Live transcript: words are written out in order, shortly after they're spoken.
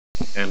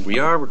And we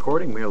are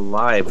recording. We are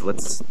live.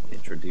 Let's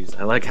introduce.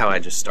 I like how I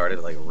just started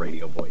like a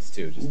radio voice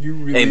too. You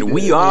really And did.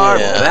 we are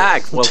Yeah.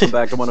 back. Welcome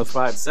back to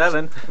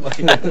 105.7.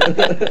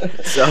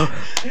 So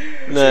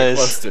Nice.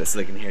 close to it so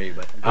they can hear you.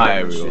 But Hi,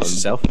 everyone.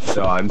 Yourself.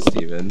 So I'm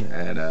Steven,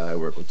 and I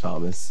work with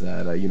Thomas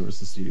at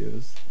Universal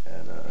Studios,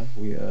 and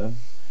we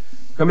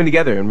coming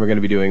together, and we're going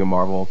to be doing a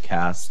Marvel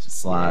cast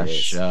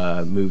slash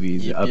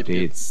movies, Yep, yep,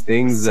 updates,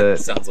 things that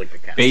Sounds like the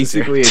cast.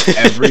 basically it's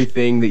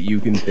everything that you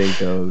can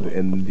think of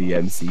in the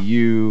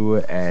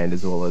MCU, and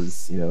as well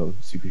as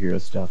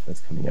superhero stuff that's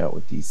coming out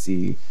with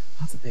DC.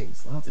 Lots of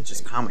things. It's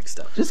just comic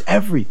stuff. just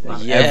everything,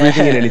 Yes.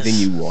 everything and anything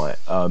you want.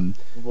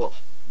 Well,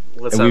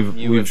 let's And have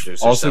you we've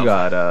introduce also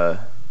yourself. got our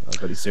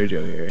buddy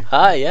Sergio here.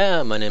 Hi,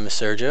 yeah, my name is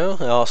Sergio.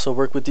 I also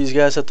work with these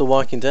guys at The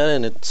Walking Dead,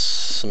 and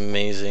it's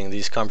amazing.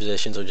 These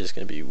conversations are just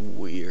going to be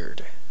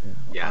weird.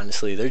 Yeah.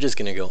 Honestly, they're just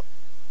going to go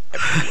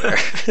everywhere.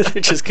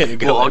 They're just going to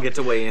go. We'll all get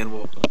to weigh in.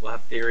 We'll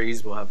have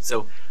theories. We'll have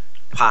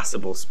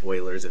possible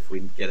spoilers if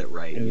we get it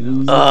right.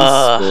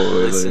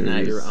 Listen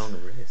at your own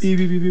risk.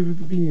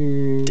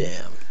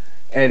 Damn.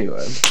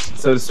 Anyway,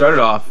 so to start it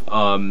off,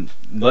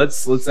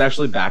 let's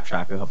actually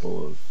backtrack a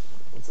couple of.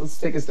 Let's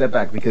take a step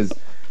back, because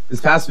this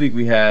past week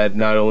we had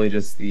not only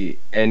just the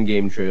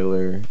Endgame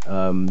trailer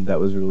that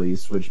was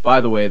released, which,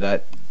 by the way,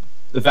 that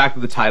the fact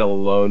that the title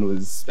alone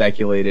was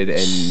speculated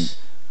and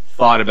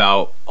thought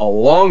about a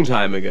long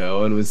time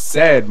ago and was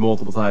said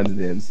multiple times in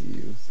the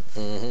MCU.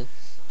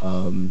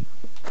 So,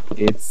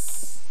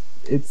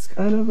 it's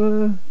kind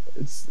of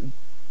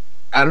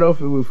I don't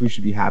know if we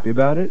should be happy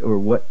about it or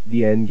what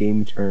the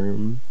Endgame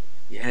term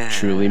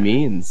truly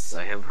means.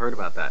 I have heard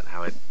about that.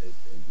 How it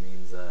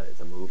means it's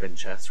a move in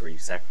chess where you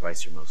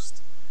sacrifice your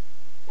most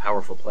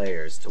powerful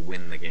players to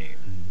win the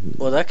game.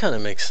 Well, that kind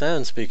of makes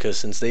sense, because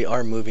since they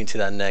are moving to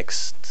that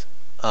next,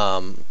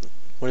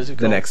 what is it called?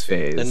 The next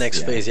phase. The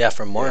next phase, yeah,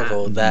 from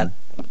Marvel, that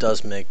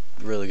does make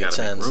really good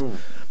Gotta make sense. room.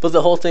 But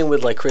the whole thing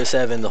with like Chris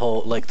Evans, the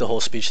whole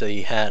speech that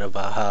he had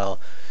about how,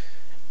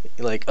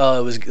 like,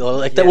 it was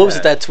like that. What was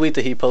it, that tweet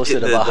that he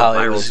posted about how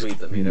viral it was tweet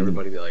that made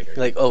everybody be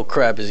like, oh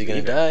crap, is he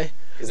gonna die?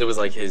 Because it was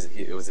like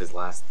it was his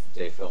last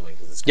day filming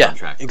because his Yeah,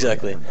 contract.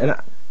 exactly. And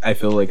I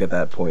feel like at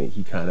that point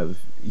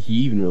he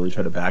even really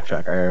tried to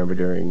backtrack. I remember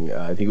during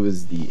I think it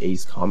was the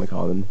Ace Comic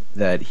Con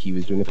that he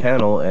was doing a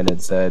panel and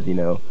had said,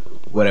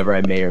 whatever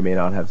I may or may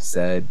not have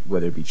said,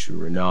 whether it be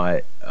true or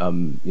not,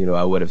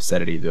 I would have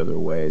said it either other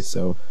way.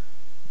 So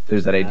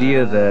there's that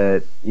idea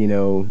that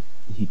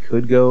he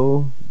could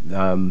go.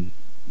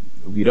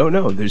 We don't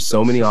know. There's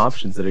so many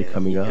options that are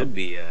coming up. Could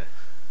be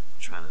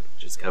trying to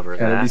just cover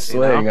Kind of be that.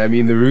 slaying. I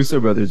mean, the Russo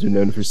brothers are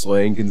known for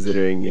slaying,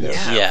 considering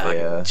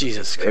Yeah,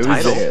 Jesus It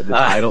Christ.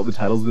 was the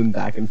title's been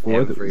back and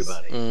forth. It was-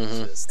 Everybody.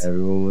 Mhm. Just,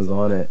 everyone was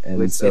on it,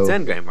 and it's so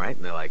Endgame, right?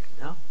 And they're like,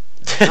 no,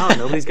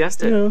 nobody's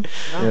guessed it. No.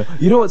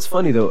 You know what's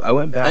funny though? I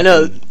went back. I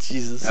know, and-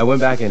 Jesus. I went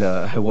back and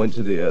I went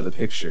to the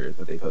picture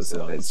that they posted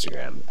on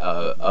Instagram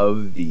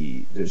of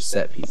there's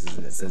set pieces,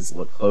 and it says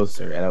 "look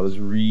closer," and I was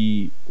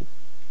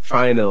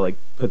trying to like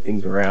put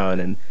things around,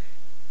 and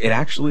it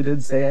actually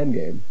did say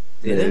Endgame.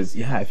 Did it?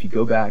 Yeah, if you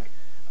go back,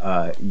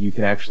 you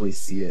can actually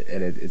see it,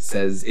 and it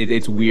says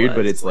it's weird, What?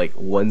 but it's like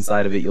one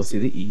side of it you'll see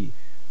the E.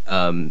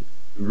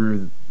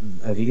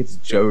 I think it's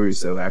Joe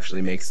Russo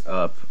actually makes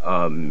up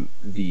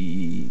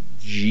the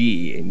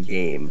G in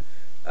game.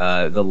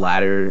 The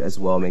latter as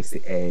well makes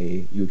the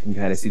A. You can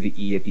kind of see the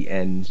E at the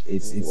end.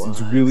 It's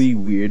What? really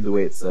weird the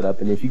way it's set up.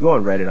 And if you go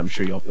on Reddit, I'm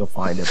sure you'll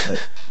find it.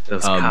 But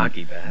Those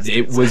cocky bastards.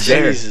 it was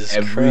there. Jesus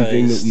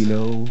Everything Christ. that we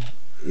know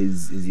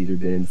is either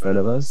been in front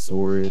of us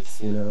or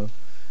it's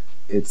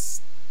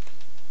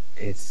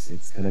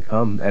it's gonna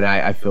come. And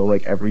I feel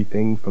like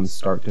everything from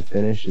start to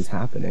finish is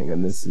happening,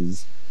 and it's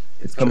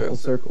come True. full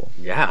circle.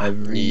 Yeah.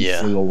 Every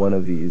Yeah. single one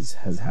of these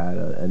has had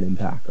an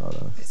impact on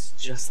us. It's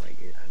just like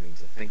it. I mean,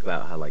 to think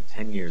about how like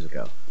 10 years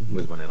ago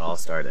was when it all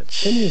started.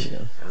 10 years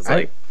ago. I was I-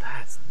 like,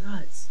 that's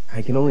nuts.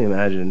 I can only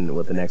imagine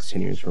what the next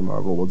 10 years for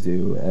Marvel will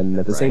do. And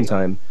at the same Right.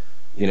 time,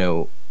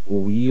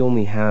 we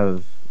only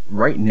have,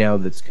 right now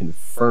that's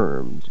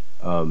confirmed,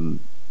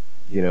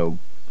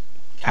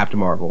 Captain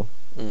Marvel,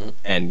 Mhm.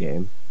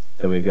 Endgame.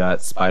 Then we've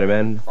got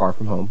Spider-Man, Far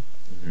From Home.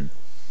 Mhm.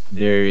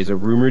 There is a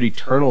rumored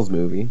Eternals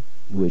movie,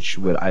 which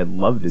I'd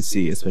love to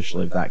see,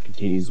 especially if that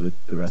continues with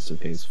the rest of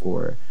Phase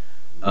 4.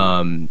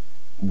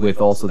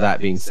 With also that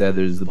being said,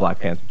 there's the Black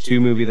Panther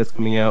 2 movie that's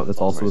coming out. That's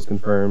also was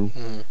confirmed.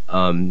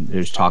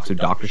 There's talks of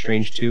Doctor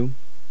Strange 2.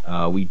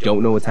 We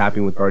don't know what's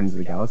happening with Guardians of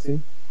the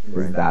Galaxy.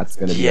 Because Right. that's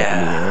going to be up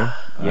in the air.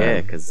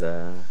 Yeah, because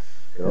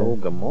good old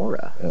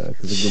Gamora.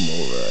 Because of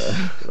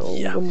Gamora. Good old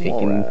Yeah.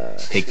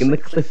 Gamora. Taking the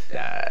cliff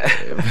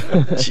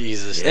dive.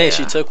 Jesus. Yeah. Hey,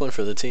 she took one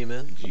for the team,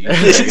 man.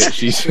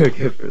 She took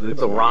it for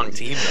The wrong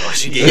team, though.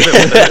 She gave him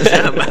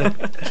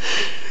the gem.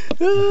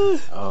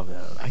 Oh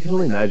man, I can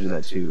only imagine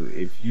that too.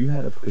 If you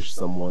had to push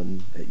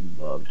someone that you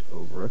loved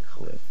over a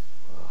cliff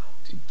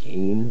to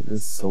gain the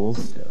Soul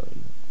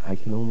Stone, I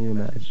can only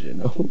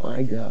imagine. Oh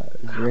my God,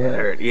 your That hand,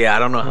 hurt. Yeah, I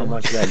don't know how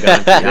much that got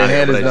into your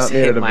hand but is I not just made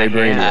hit out of my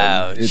vibranium. hand.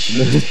 Ouch. It's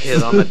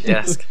Hit on the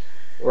desk.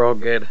 We're all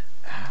good.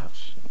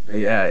 Ouch.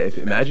 Yeah,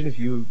 imagine if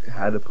you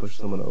had to push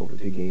someone over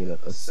to gain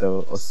a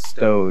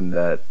stone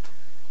that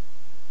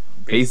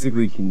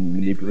basically can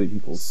manipulate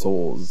people's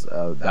souls.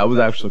 That was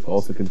actually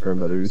also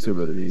confirmed by the Russo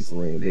brothers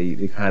recently.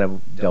 They kind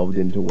of delved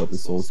into what the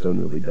Soul Stone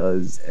really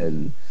does,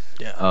 and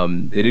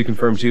they did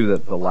confirm too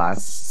that the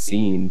last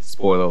scene,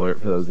 spoiler alert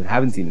for those that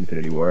haven't seen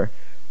Infinity War,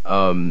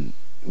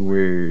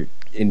 where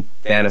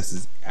Thanos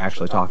is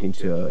actually talking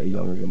to a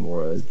younger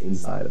Gamora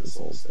inside of the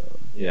Soul Stone.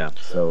 Yeah.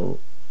 So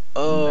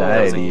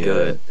that was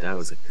good. That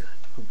was a good.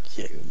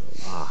 Yeah.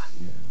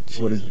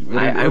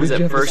 I was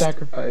at first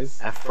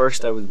sacrifice. At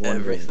first, I was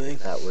wondering Everything.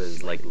 if that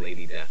was like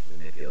Lady Death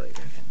manipulating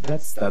him.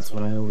 That's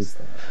what I always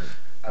thought.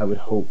 I would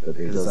hope that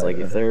they. Because I was like,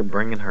 if they're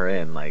bringing her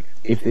in, like,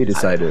 if they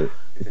decide to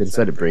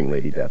bring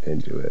Lady Death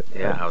into it.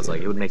 Yeah, I was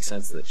like, it would make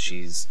sense that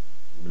she's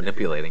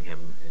manipulating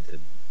him into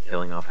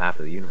killing off half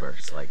of the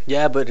universe. Like,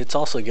 yeah, but it's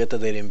also good that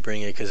they didn't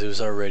bring it because it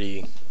was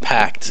already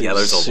packed. Yeah,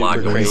 there's a lot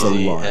super going on.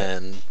 crazy,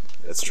 and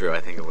that's true.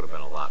 I think it would have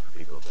been a lot for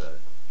people to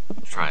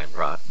try and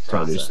process. To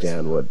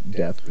understand what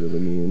death really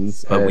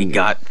means. But we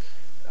got,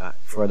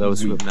 for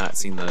those who have not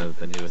seen the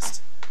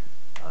newest,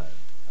 not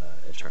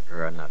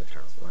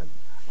Eternals. Why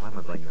am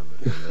I blanking on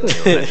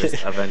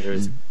the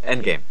Avengers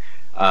Endgame?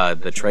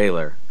 The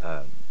trailer.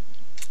 I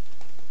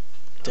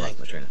lost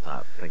my train of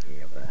thought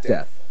thinking of that.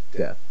 Death.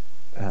 It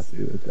has to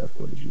do with death.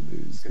 What did you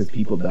lose? Because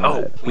people died.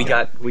 Oh, we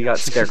got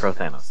Scarecrow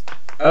Thanos.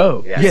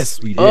 Oh, Yes.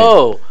 yes, we did.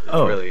 oh,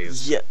 Really,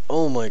 yeah,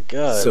 oh my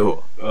god.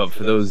 So,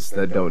 for those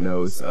that don't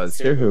know,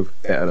 Scarecrow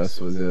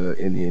Thanos was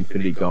in the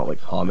Infinity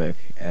Gauntlet comic,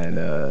 and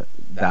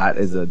that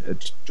is a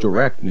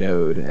direct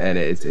node, and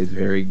it's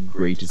very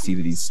great to see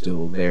that he's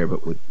still there.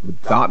 But what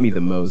got me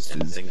the most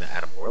is thing that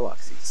Adam Warlock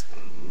sees.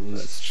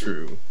 that's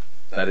true.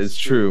 That is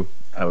true.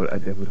 I would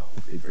hope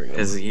they bring him.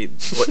 Because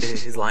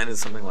his line is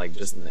something like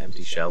just an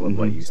empty shell of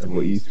what used to be.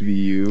 What used to be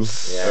you.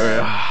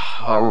 Yeah.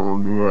 Oh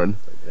man.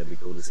 That'd be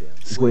cool to see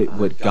him.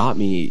 What got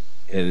me,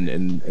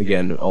 and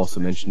again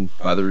also mentioned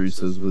by the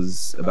Russos,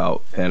 was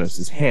about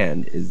Thanos'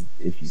 hand. Is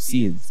if you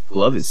see his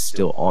glove is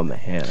still on the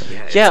hand.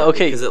 Yeah,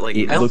 okay. Because it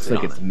It looks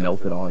like it's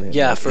melted on him.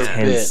 Yeah, like for his a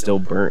hand's bit. still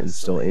burnt and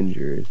still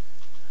injured.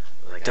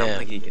 Like, I don't Damn.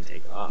 think he can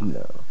take it off. No,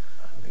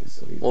 I don't think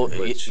so either. Well,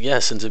 Which- yeah,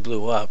 since it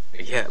blew up.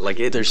 Yeah, like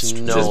it. There's just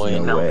no way.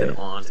 melted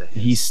onto him.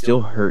 He's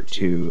still hurt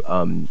too.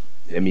 I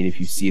mean, if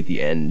you see at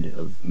the end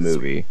of the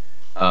movie,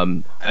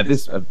 I'd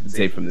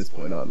say from this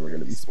point on, we're going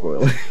to be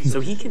spoiling. So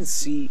he can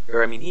see,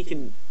 or I mean,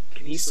 Can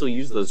he still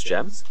use those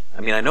gems?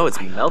 I mean, I know it's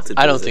melted.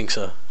 I but don't is it- think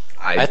so.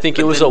 I I think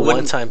it but was then a wouldn't-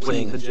 one-time wouldn't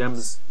thing. The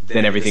gems.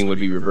 then everything would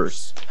be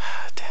reversed.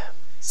 Damn.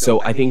 So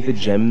I think the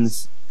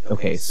gems.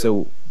 Okay,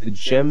 so the A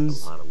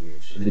gems. lot of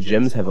weird shit. The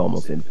gems have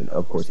almost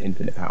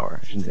infinite power.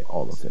 I shouldn't say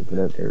almost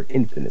infinite. They're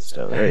infinite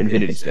stones. They're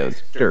infinity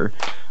stones. Sure.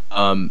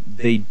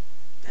 They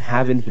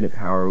have infinite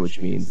power, which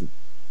means that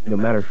no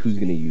matter who's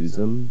going to use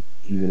them,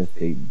 even if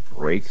they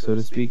break, so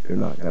to speak, they're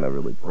not going to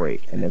really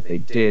break. And if they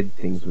did,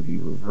 things would be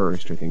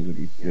reversed or things would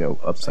be,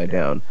 upside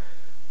down.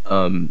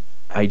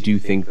 I do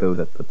think, though,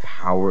 that the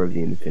power of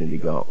the Infinity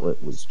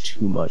Gauntlet was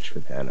too much for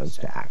Thanos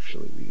to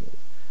actually wield.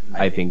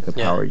 I think the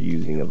power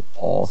using of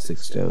all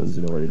 6 stones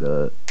in order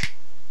to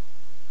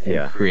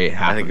create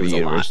half think of it was the a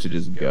universe lot. to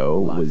just go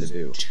lot was to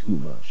do. too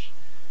much.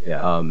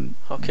 Yeah.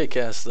 How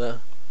kick-ass, though.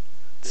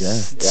 Yeah.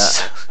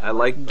 I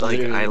like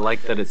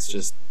that it's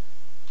just.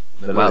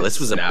 Wow, this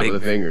was a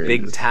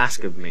big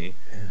task of me.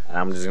 And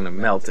I'm just gonna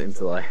melt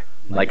into like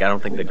I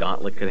don't think the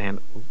gauntlet could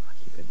handle. Ooh, I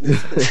keep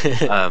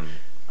it. I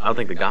don't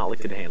think the gauntlet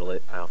could handle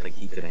it. I don't think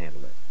he could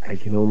handle it. I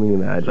can only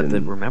imagine.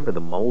 But remember, the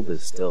mold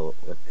is still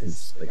with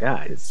the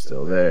guy. It's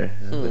still there.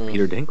 With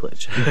Peter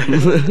Dinklage.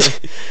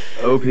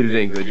 Oh, Peter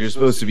Dinklage, you're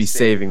supposed to be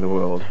saving the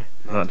world,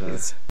 not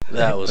us.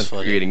 That was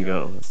funny. Creating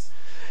gauntlets.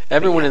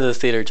 Everyone in the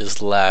theater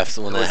just laughed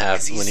when that Because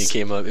happened when he he's-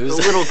 came up. It The was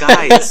little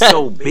guy is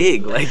so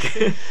big,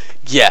 like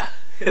yeah.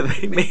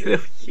 they made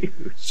him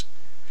huge.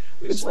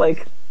 Which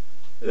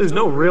there's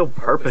no real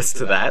purpose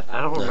to that.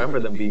 I don't remember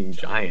them being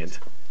giant.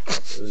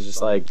 It was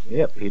just like,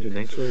 yeah, Peter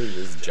Dinklage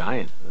is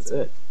giant. That's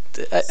it.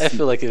 I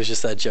feel like it was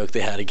just that joke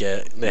they had to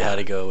get. They had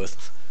to go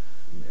with.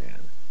 Man.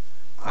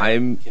 I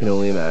can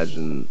only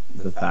imagine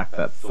the fact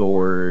that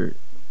Thor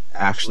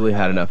actually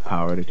had enough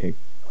power to take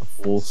a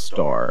full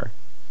star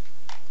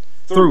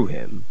through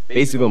him,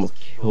 basically almost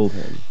killed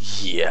him,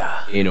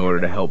 Yeah. in order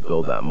to help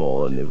build that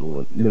mole of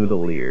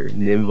Nivellundir,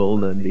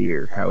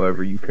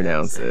 however you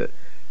pronounce it.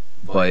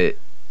 But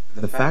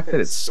the fact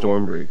that it's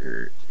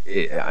Stormbreaker,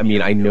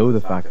 I know the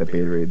fact that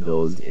Beta Ray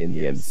Bill is in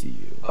the MCU.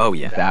 Oh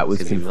yeah, That was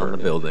 'cause he confirmed. on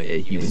the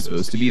building. He was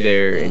supposed to be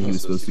there, and he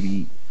was supposed to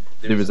be.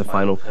 There was a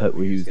final cut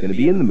where he was going to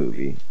be in the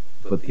movie,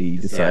 but they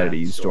decided to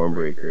use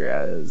Stormbreaker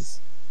as,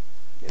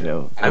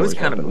 I was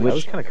kind Thor's of weapon,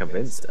 which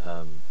convinced.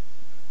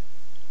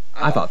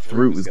 I thought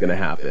Thrut was going to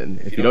happen.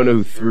 If you don't know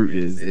who Thrut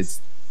is,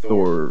 it's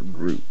Thor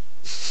Groot.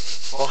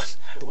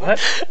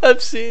 What?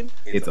 I've seen.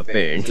 It's a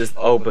thing.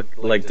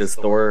 But does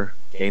Thor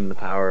gain the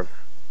power of?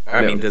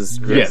 I mean, does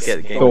Groot yes,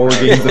 gain Thor the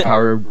power gains of- the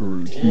power of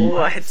Groot.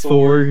 What?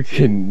 Thor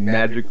can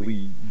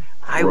magically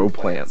grow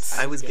plants.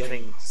 I was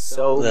getting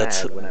so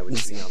That's- mad when I would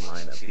see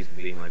online that people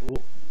being like,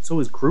 well, so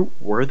is Groot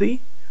worthy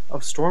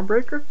of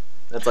Stormbreaker?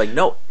 That's like,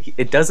 no,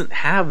 it doesn't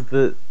have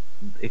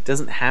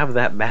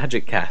that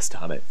magic cast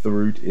on it.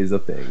 Thrut is a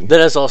thing.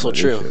 That is also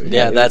true.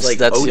 Yeah, that's like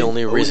the Odin,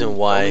 only reason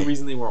why. The only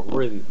reason they weren't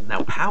worthy.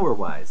 Now,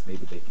 power-wise,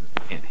 maybe they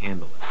can't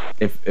handle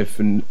it. If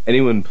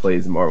anyone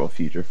plays Marvel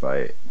Future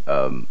Fight,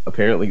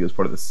 apparently it was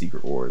part of the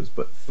Secret Wars,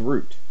 but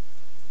Thrut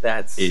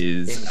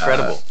is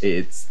incredible.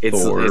 It's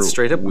Thor. It's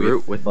straight up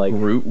Groot with like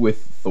Groot with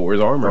Thor's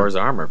armor. Thor's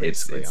armor,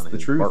 basically. It's on the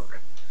his truth.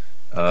 Bark.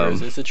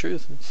 It's the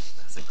truth.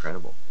 That's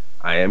incredible.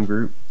 I am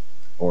Groot,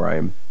 or I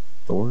am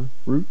Thor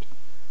Root.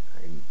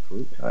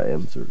 I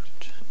am Thrut.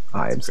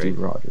 I am Steve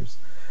Rogers.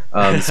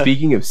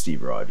 Speaking of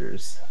Steve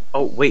Rogers.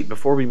 Oh wait!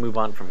 Before we move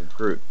on from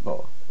Groot,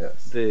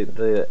 yes,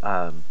 the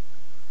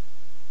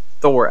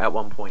Thor at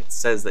one point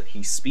says that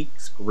he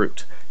speaks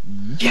Groot.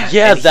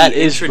 Yeah, that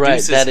is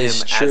right. That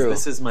is true.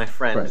 This is my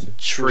friend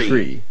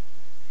Tree.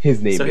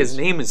 His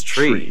name is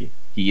Tree.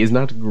 He is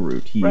not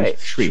Groot. He is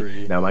Tree.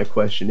 Tree. Now my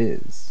question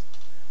is,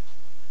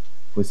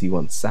 was he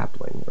once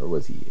sapling or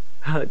was he?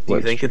 Do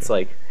you think it's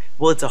like?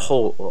 Well, it's a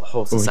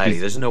whole society.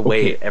 There's no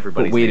way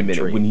everybody. But wait a minute.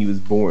 Tree. When he was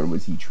born,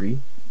 was he Tree?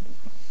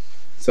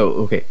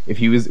 So if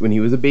he was when he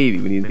was a baby,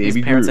 when he was baby,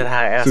 his parents had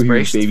high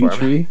aspirations so he was baby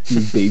Tree. He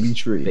was baby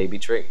Tree. Baby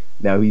Tree.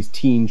 Now he's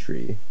Teen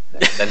Tree.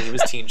 Then he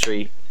was Teen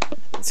Tree.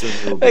 And soon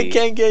he will be I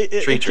can't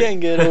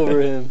get over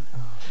him.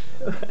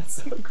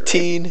 That's so great.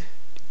 Teen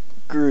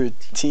Groot.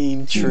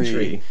 Teen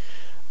Tree.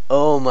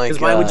 Oh my god.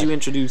 Because why would you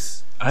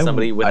introduce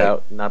somebody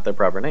without not their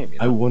proper name? You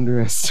know? I wonder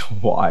as to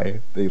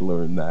why they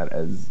learned that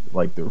as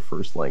like their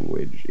first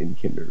language in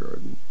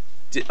kindergarten.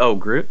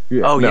 Groot?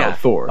 Yeah, yeah.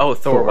 Thor. Oh,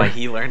 Thor. Why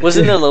he learned it?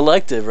 Wasn't it an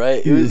elective,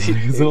 right? He said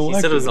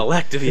it was an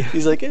elective. Yeah.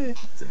 He's like, hey.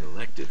 It's an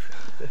elective.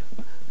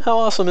 How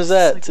awesome is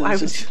that?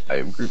 Like, I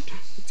am Groot.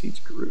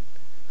 Teach Groot.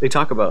 They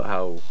talk about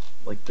how,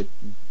 like,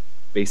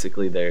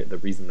 basically the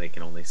reason they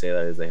can only say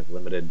that is they have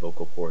limited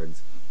vocal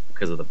cords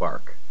because of the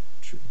bark.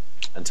 True.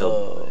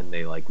 And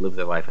they like live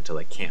their life until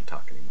they can't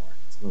talk anymore.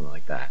 Something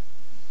like that.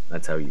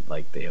 That's how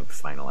they have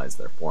finalized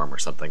their form or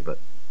something. But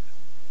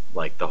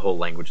like the whole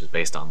language is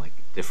based on like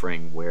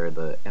differing where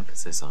the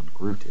emphasis on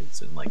Groot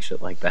is and like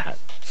shit like that.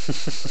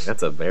 Like,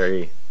 that's a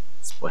very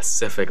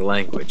specific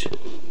language.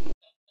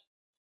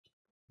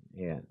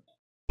 Yeah.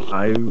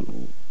 I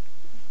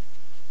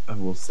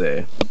will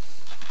say,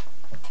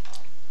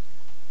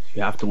 if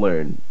you have to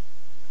learn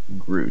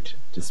Groot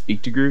to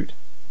speak to Groot,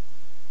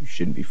 you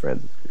shouldn't be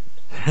friends with Groot.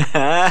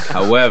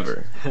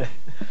 However,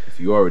 if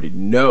you already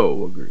know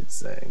what Groot's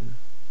saying,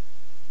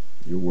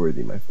 you're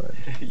worthy, my friend.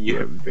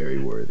 You're very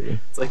worthy.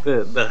 It's like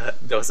the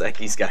Dos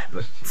Equis guy,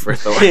 but for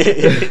Thor.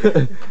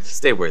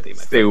 Stay worthy, my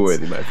friend. Stay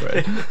worthy, my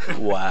friend.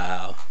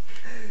 Wow.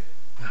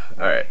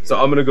 All right, so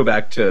I'm gonna go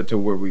back to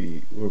where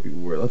we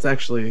were. Let's I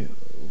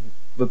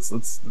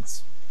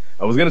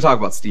was gonna talk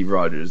about Steve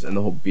Rogers and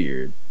the whole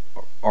beard,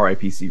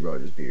 R.I.P. Steve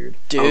Rogers beard.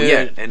 Dude. Oh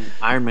yeah, and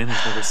Iron Man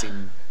has never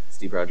seen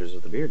Steve Rogers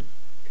with a beard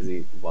because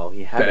he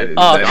had it.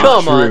 Oh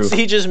come on,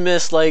 he just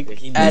missed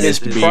at his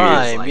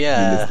prime. Like,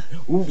 yeah,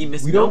 he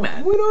missed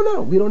Nomad. We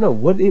don't know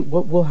what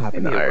will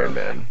happen to Iron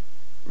Man.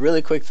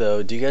 Really quick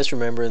though, do you guys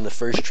remember in the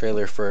first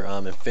trailer for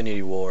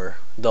Infinity War,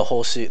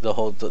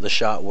 the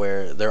shot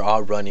where they're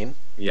all running?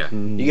 Yeah.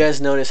 Mm-hmm. You guys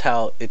notice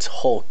how it's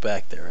Hulk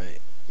back there, right?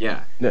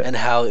 Yeah. And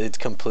how it's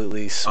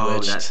completely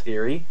switched. Oh, that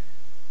theory?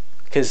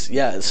 Because you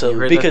heard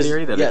that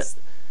theory that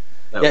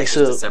was just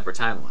a separate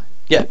timeline.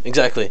 Yeah,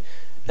 exactly.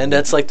 And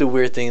that's like the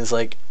weird thing is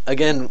like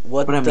again,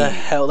 what the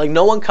hell? Like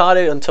no one caught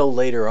it until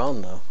later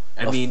on though.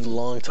 I mean,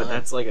 long time. But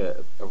that's like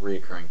a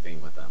reoccurring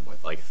theme with them.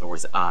 With like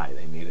Thor's eye,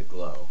 they made it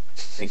glow,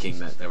 thinking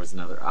that there was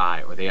another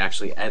eye, or they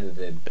actually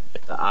edited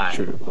the eye.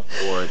 True.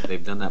 Or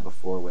they've done that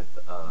before with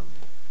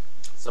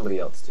somebody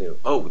else too.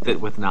 Oh,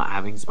 with not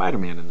having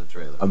Spider-Man in the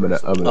trailer. I'm gonna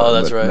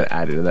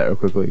add into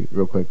that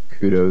real quick.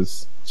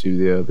 Kudos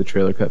to the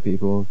trailer cut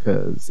people,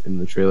 because in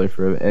the trailer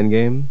for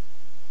Endgame,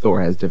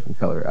 Thor has different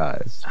color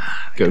eyes.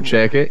 Go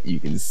check it. You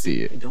can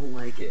see it. I don't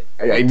like it.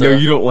 I know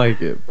you don't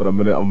like it, but I'm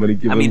gonna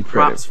give him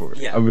credit for it.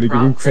 Yeah, I'm gonna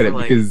give him credit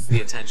for, because the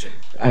attention.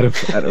 out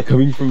of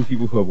coming from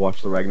people who have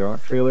watched the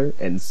Ragnarok trailer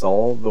and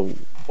saw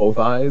both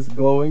eyes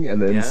glowing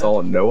and then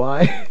saw no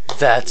eye.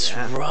 That's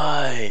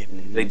right.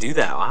 They do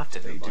that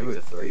often. They do it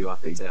to throw you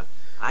off the tail.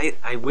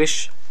 I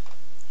wish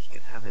he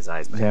could have his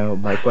eyes back. Now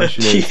my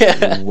question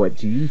is, what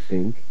do you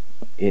think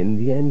in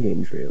the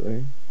Endgame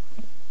trailer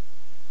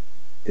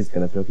is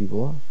gonna throw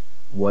people off?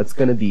 What's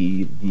gonna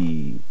be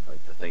the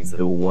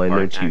one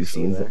or two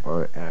scenes that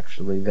aren't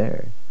actually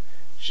there?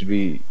 Should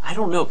we? I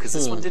don't know, because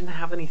this one didn't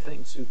have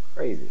anything too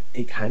crazy.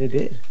 It kind of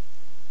did.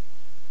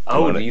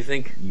 Do you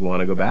think you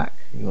want to go back?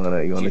 You want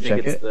to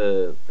check it?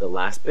 The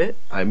last bit?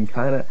 I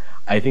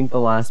think the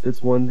last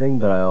bit's one thing,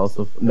 but I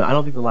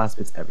don't think the last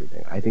bit's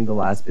everything. I think the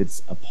last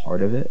bit's a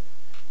part of it,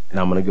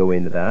 and I'm gonna go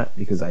into that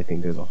because I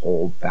think there's a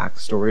whole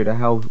backstory to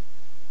how.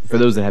 For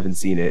those that haven't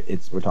seen it,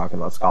 we're talking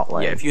about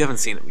Scotland. Yeah, if you haven't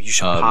seen it, you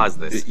should pause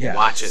this.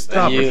 Watch it.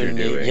 Stop what you're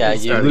doing. Yeah,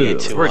 you need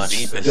to watch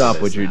it.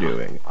 Stop what you're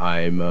doing.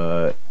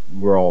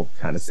 We're all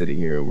kind of sitting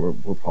here.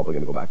 We're probably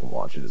gonna go back and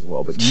watch it as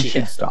well. But you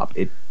should stop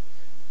it.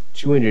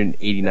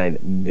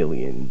 $289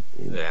 million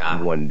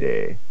in one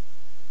day.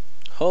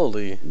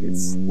 Holy!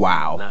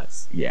 Wow!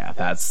 Nuts. Yeah,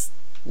 that's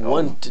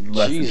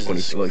less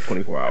than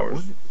 24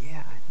 hours.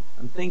 Yeah,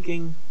 I'm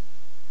thinking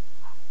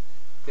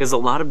because a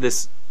lot of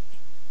this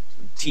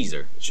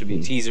teaser, it should be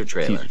a teaser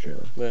trailer,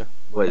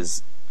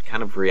 was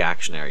kind of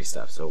reactionary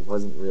stuff. So it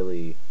wasn't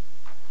really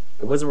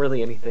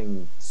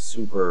anything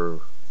super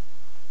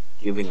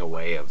giving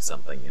away of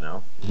something, you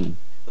know. Mm-hmm.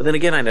 But then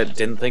again, I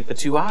didn't think the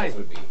two eyes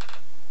would be.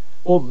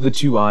 Well, the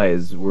two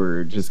eyes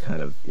were just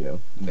kind of,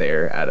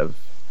 there out of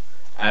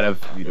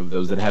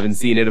those that haven't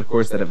seen it, of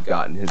course, that have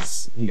gotten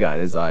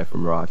his eye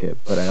from Rocket.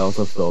 But I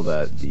also feel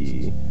that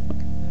the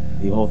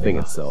whole thing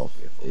itself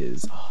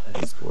is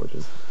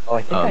gorgeous. Oh,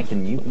 I think I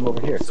can mute them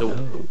over here. So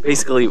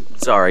basically,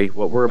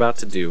 what we're about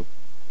to do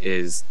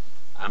is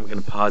I'm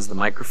going to pause the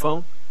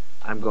microphone.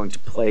 I'm going to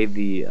play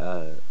the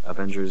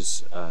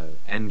Avengers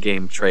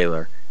Endgame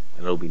trailer.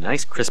 And it'll be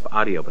nice, crisp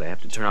audio, but I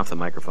have to turn off the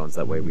microphones.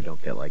 That way we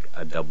don't get like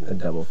a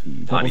double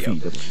feed audio.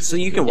 So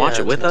you can watch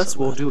it with us.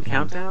 We'll do a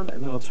countdown,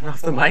 and then I'll turn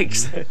off the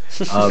mics and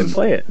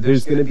play it.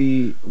 There's gonna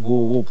be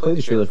we'll play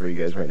the trailer for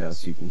you guys right now,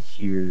 so you can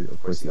hear,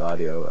 of course, the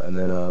audio, and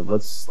then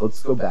let's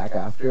go back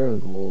after,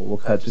 and we'll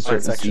cut to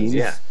certain scenes.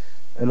 Yeah.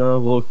 And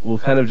we'll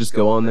kind of just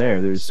go on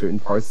there. There's certain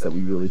parts that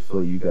we really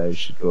feel you guys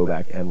should go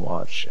back and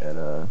watch,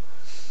 and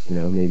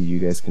maybe you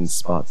guys can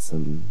spot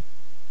some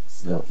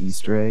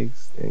Easter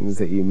eggs, things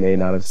that you may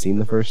not have seen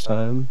the first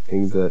time,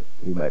 things that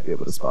we might be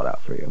able to spot out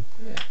for you.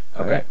 Yeah.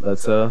 Okay,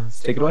 let's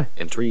take it away.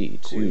 In 3,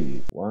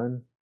 2,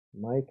 1,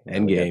 Mike.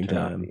 Endgame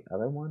time. The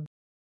other one.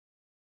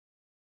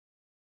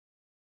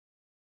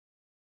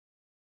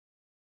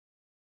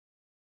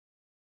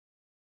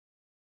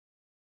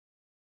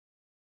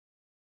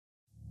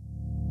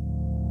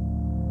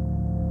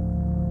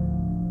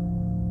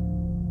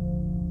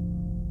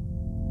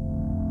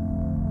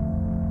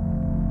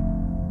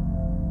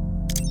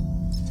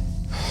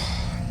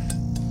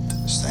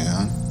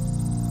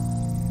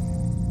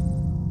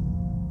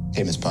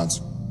 Hey, Miss Potts.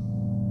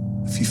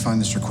 If you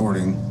find this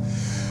recording,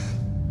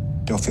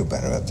 don't feel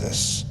bad about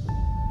this.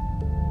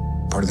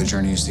 Part of the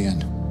journey is the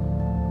end.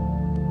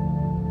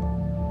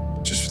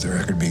 Just for the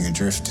record, being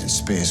adrift in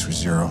space with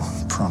zero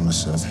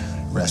promise of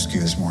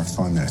rescue is more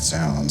fun than it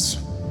sounds.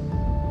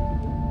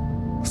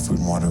 Food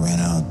and water ran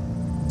out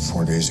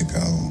 4 days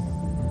ago.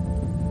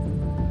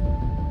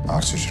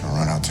 Oxygen will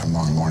run out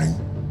tomorrow morning.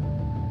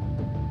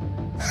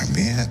 That'll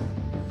be it.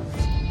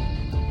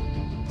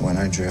 When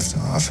I drift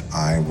off,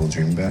 I will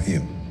dream about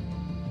you.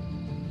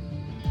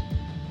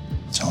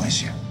 It's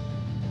always you.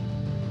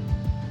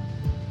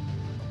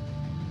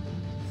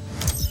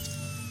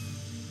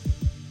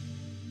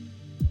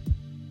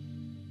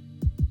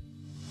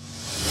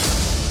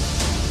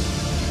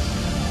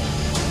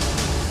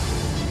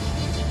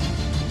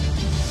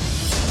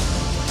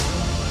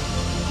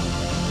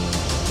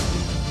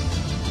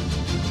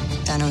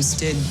 Thanos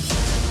did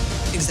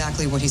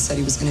exactly what he said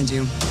he was going to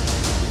do.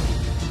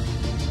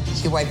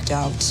 He wiped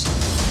out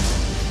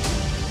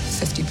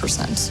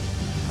 50%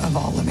 of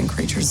all living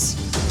creatures.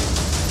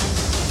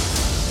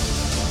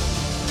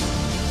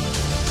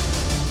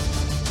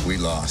 We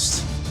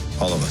lost,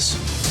 all of us.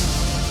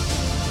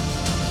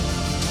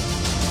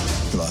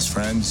 We lost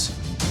friends.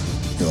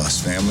 We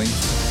lost family.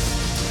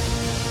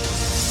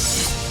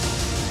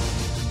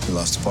 We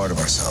lost a part of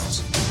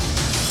ourselves.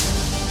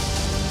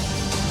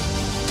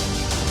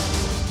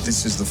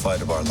 This is the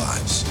fight of our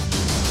lives.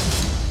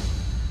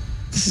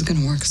 This is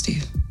gonna work,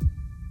 Steve.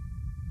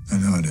 I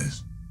know it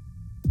is.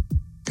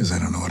 Because I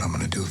don't know what I'm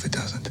gonna do if it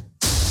doesn't.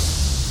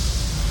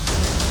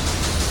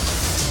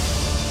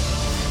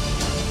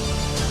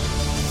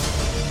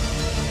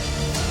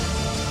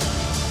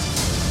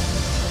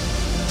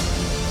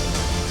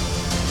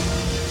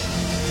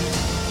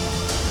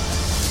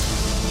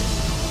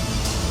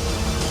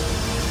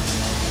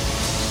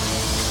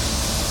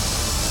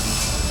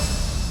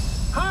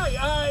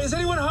 Hi, is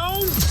anyone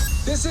home?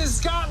 This is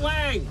Scott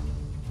Lang.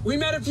 We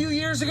met a few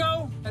years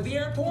ago at the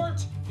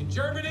airport in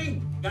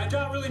Germany. I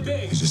got really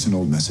big. Is this an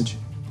old message?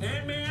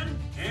 Ant-Man,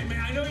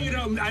 I know you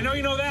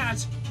know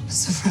that.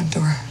 It's the front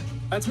door.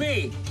 That's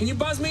me. Can you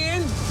buzz me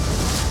in?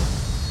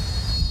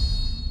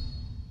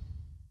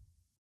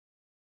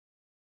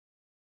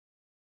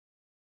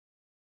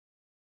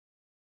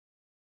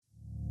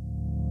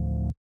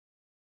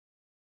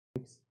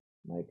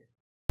 Mike.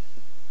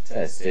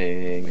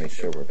 Testing. Make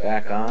sure we're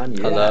back on.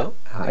 Yeah. Hello.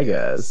 Hi,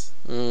 guys.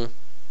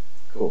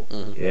 Cool.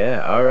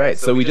 Yeah, all right.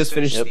 So we just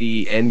finished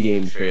the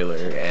Endgame trailer,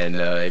 and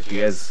if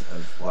you guys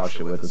have watched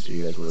it with us, or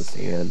you guys were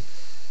listening in,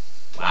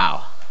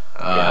 wow.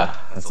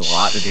 That's a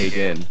lot to take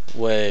in.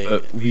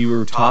 But we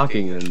were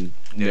talking and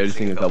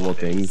noticing a couple of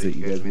things that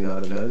you guys may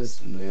not have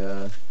noticed,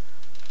 and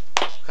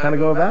kind of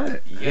go about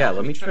it. Yeah,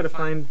 let me try to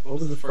find what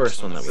was the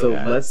first one that we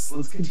had. So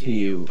let's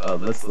continue.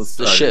 Let's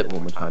start it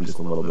one more time, just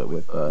a little bit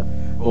with.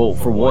 Well,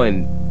 for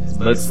one,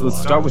 let's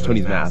start with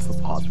Tony's mask. Let's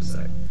pause for a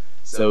sec.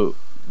 So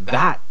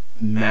that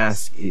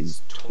mask is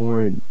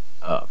torn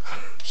up.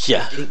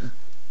 Yeah.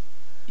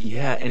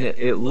 Yeah, and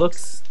it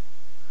looks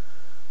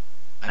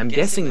I'm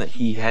guessing that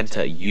he had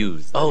to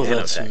use the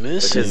that's nanotech,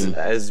 missing. because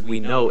as we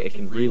know, it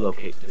can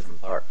relocate to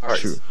different parts.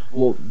 True.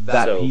 Well,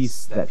 that So-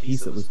 piece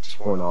that was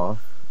torn off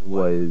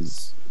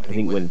was, I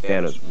think, when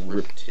Thanos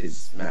ripped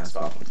his mask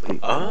off completely.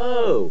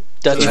 Oh,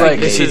 That's So right, that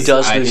because he is-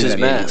 does I lose think his that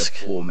may be the mask.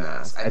 full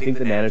mask. I think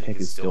the nanotech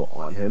is still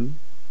on him,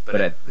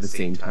 but at the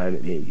same time,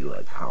 it may be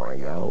like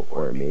powering out,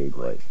 or it may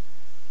like.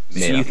 so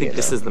may you not be think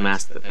this enough. is the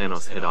mask that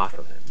Thanos hit off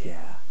of him? Yeah.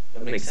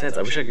 That makes sense.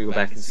 I wish I could go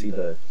back and see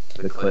the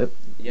clip?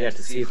 Yeah,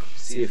 to see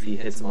if he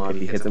hits him on.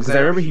 If he hits him, because I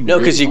remember he. No,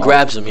 because he ripped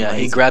grabs off- him. Yeah,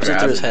 he grabs it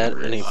through his head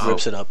and he Oh.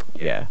 rips it up.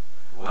 Yeah.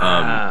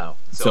 Wow.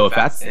 So if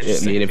that's,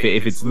 I mean, if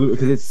it's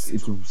because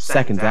it's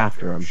seconds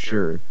after, I'm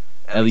sure.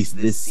 At least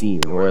this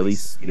scene, or at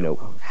least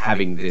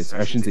having this.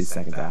 Or I shouldn't say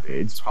seconds after.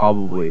 It's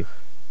probably,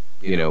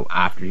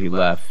 after he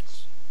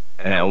left,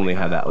 and I only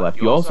have that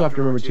left. You also have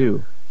to remember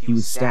too, he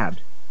was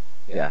stabbed,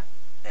 Yeah.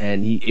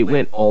 and it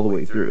went all the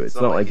way through. It's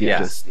not like it Yeah.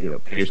 just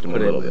pierced him a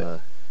Put little in bit.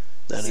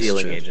 That is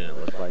sealing true. agent. It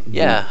looked like.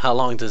 Yeah, how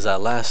long does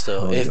that last though?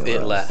 How long If does it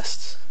it last?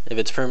 lasts. If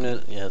it's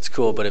permanent, yeah, it's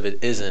cool. But if it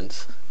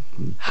isn't,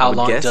 I how would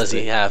long guess does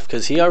he that- have?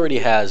 Because he already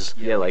has.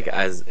 Yeah, like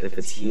as if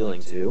it's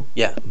healing too.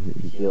 Yeah,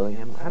 Healing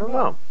him. I don't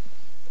know.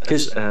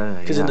 because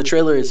in the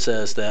trailer it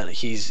says that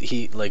his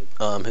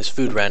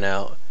food ran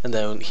out, and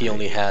then he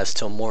only has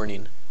till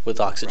morning with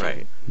oxygen.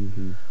 Right.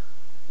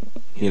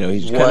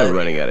 He's kind What? of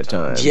running out of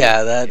time.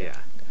 Yeah, that Yeah.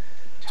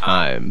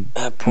 Time.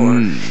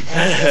 poor.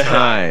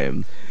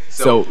 Time.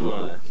 So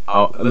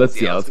let's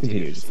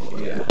continue just a little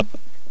bit. Yeah.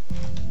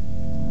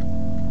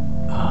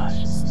 Ah, it's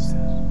just so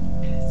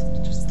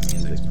sad. Just the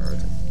music's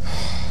perfect.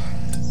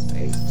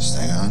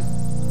 Stay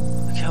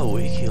on. Look how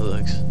weak he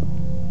looks.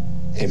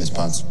 Hey, Miss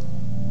Potts.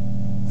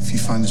 If you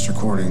find this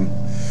recording,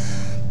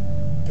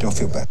 don't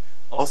feel bad.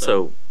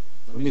 Also,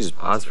 let me just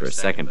pause for a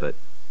second. But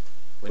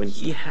when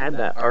he had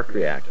that arc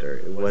reactor,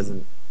 it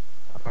wasn't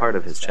a part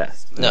of his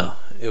chest. No,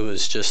 it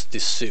was just the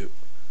suit.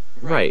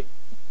 Right.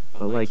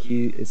 But like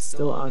it's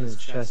still on his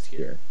chest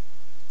here.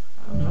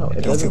 I don't know. It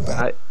Don't feel doesn't.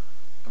 bad.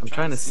 I'm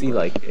trying to see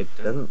like it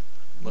doesn't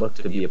look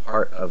to be a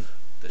part of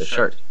the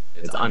shirt.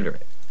 It's under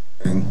it.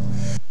 You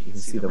can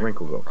see the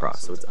wrinkle go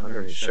across, so it's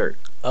under his shirt.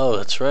 Oh,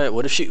 that's right.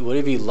 What if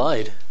he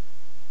lied?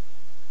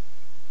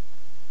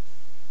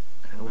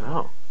 I don't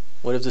know.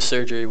 What if the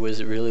surgery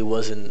really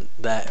wasn't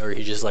that, or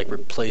he just like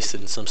replaced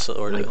it in some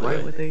sort Like, of why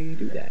way? would they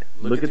do that?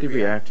 Look at the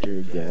reactor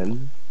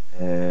again,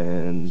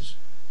 and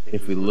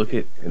if we look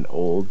at an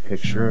old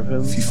picture of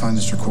him, If you find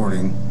this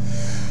recording,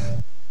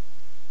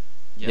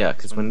 Yeah,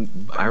 because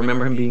when I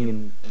remember him being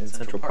in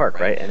Central Park,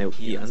 right, and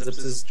he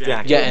unzips his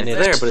jacket. Yeah, and it's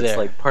it's there, but there. it's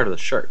like part of the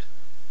shirt.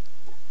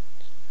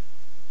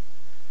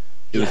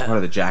 it was Yeah. part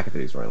of the jacket that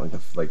he's wearing,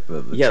 like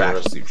the Yeah,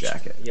 tracksuit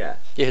jacket. Yeah,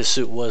 Yeah, his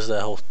suit was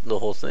the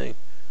whole thing.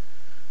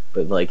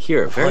 but like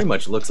here, it very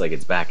much looks like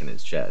it's back in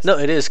his chest. No,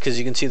 it is because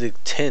you can see the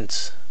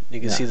tints. You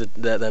can Yeah. see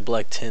that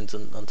black tint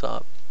on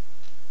top.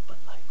 but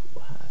like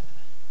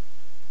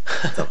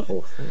what? That's a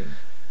whole thing.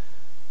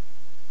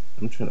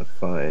 I'm trying to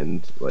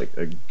find like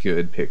a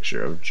good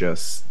picture of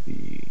just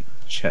the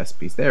chest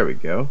piece. There we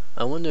go.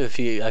 I wonder if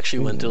he actually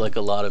went through like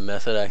a lot of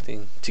method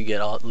acting to get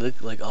all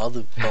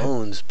the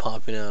bones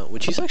popping out,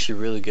 which he's actually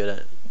really good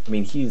at. I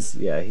mean, he's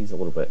a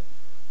little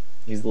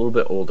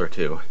bit older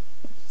too,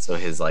 so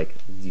his like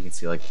you can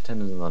see like the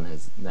tendons on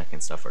his neck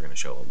and stuff are gonna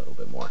show a little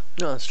bit more.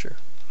 No, that's true.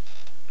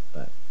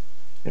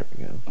 There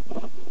we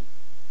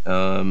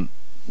go.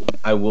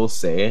 I will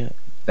say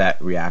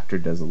that reactor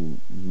does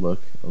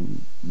look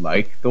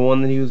like the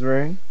one that he was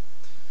wearing,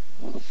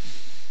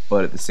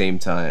 but at the same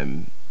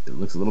time, it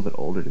looks a little bit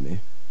older to me.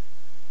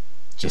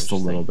 Just a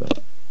little bit.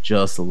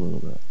 Just a little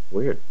bit.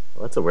 Weird.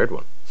 Well, that's a weird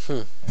one.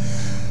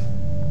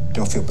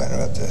 don't feel bad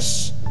about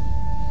this.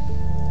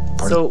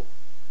 So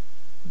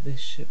this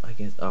ship, I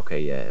guess. Okay,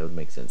 yeah, it would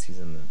make sense. He's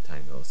in the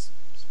tiny little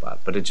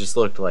spot, but it just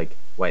looked like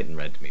white and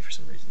red to me for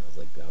some reason. I was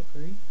like,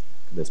 Valkyrie?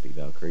 Could this be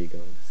Valkyrie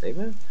going to save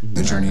him?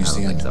 The journey I is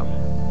don't the think end.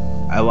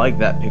 so. I like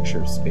that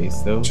picture of space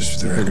though. Just for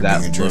the because record, that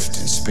being adrift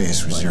in looks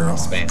space with like zero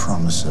expanse.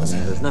 promise of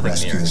There's nothing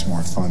rescue near. is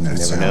more fun than it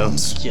never know.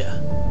 sounds. Yeah.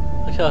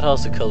 Look how it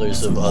has the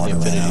colors of all the Water ran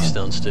Infinity out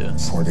Stones too.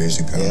 4 days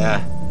ago.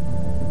 Yeah,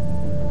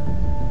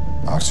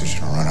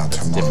 Oxygen will run out that's a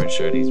tomorrow. different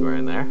shirt he's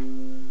wearing there.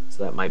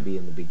 So that might be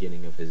in the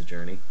beginning of his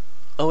journey.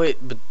 Oh wait,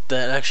 but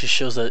that actually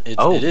shows that it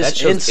Oh, is that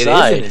shows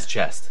inside. it is in his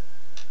chest.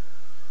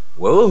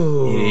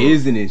 Whoa! It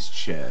is in his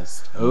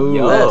chest. Oh,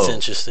 Yo. That's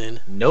interesting.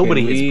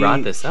 Nobody has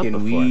brought this up Can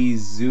before. we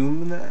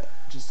zoom that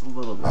just a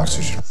little bit?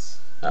 Oxygen.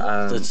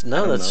 That's I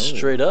don't know.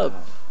 straight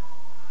up.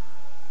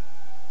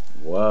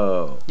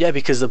 Whoa! Yeah,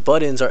 because the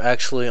buttons are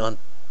actually on.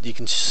 You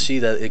can see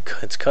that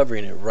it's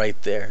covering it right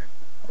there.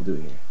 I'll do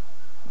it here.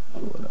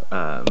 Pull it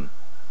up.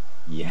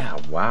 Yeah.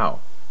 Wow.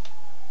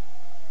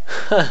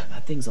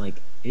 That thing's like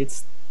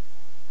it's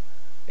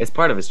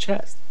part of his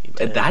chest.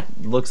 Damn. That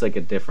looks like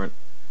a different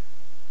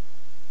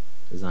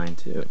design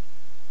too.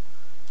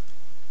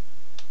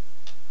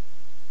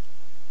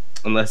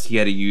 Unless he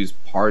had to use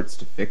parts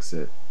to fix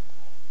it.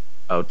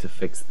 Oh, to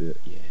fix the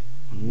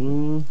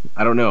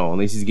I don't know.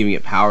 Unless he's giving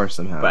it power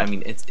somehow. But I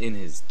mean, it's in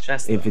his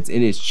chest. if though. it's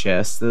in his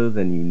chest though,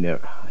 then you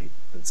never.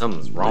 then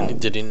something's wrong.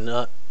 Did he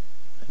not?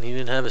 He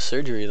didn't have a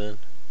surgery then.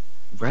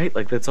 Right?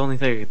 Like, that's the only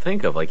thing I could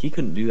think of. Like, he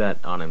couldn't do that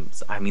on him.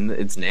 I mean,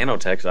 it's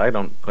nanotech, so I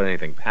don't put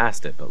anything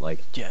past it, but,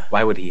 like, Yeah.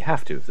 why would he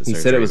have to if the He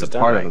surgery said it was a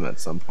done part right? of him at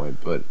some point,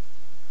 but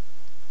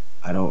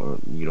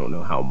you don't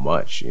know how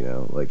much, you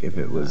know, like if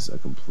it was a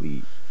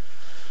complete.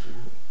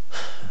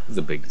 It's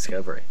a big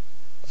discovery.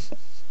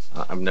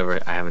 I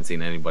haven't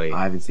seen anybody.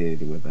 I haven't seen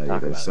anything with that Talk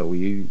either. about So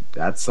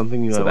that's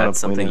something you. So wanna that's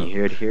something point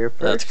you heard here first.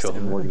 That's cool.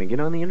 And we're gonna get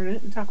on the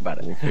internet and talk about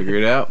it. out. Figure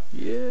it out.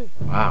 Yeah.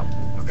 Wow.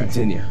 Okay.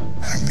 Continue.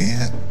 That'll be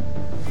it.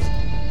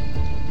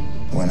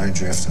 When I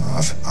drift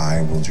off,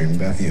 I will dream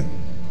about you.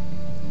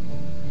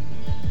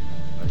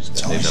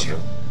 It's always you.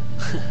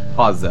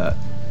 Pause that,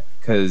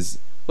 because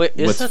Wait,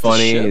 is what's that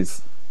funny the ship?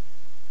 is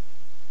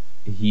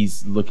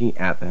he's looking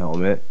at the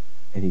helmet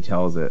and he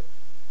tells it,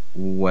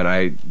 "When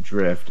I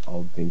drift,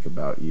 I'll think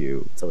about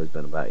you." It's always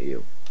been about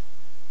you.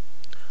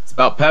 It's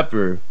about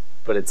Pepper,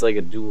 But it's like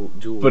a dual.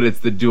 but it's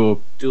the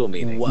dual.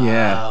 meaning. Wow.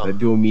 Yeah, the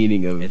dual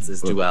meaning of It's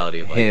this of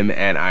duality of, like, him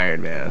and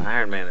Iron Man.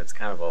 Iron Man, it's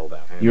kind of all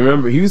about him. You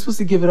remember he was supposed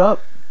to give it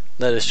up.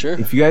 That is true.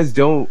 If you guys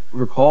don't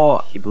recall,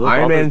 He blew up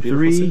Iron all Man those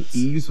beautiful 3, suits.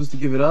 he was supposed to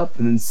give it up,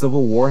 and then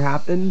Civil War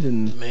happened,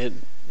 and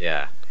Man,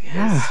 Yeah.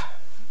 yeah,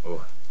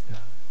 Oh.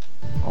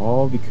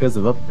 all because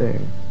of Up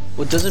There.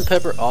 well, doesn't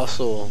Pepper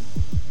also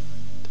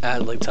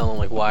tell him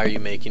like, why are you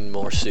making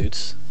more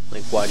suits?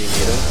 Like, why do you need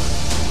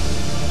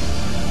them?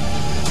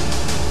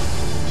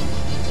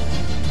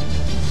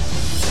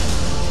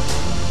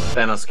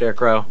 Thanos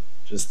Scarecrow.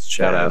 Just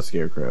shout out.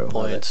 Scarecrow.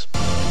 Points.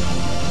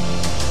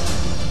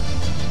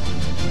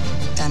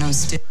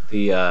 Thanos did.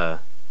 The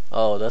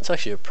Oh, that's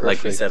actually a perfect.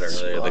 like we said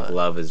earlier, the spot.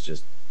 glove is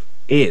just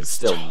It's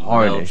Still still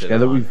tarnished. melted Now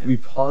that on we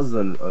paused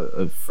on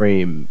a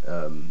frame,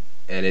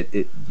 and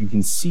it you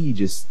can see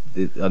just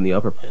on the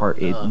upper part,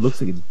 it Enough.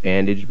 looks like it's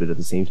bandaged, but at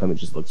the same time, it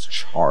just looks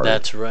charred.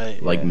 That's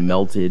right. like yeah.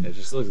 melted, It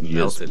just looks just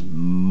melted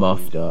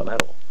muffed up.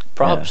 metal.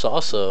 Props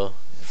also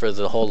for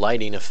the whole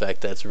lighting effect.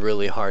 That's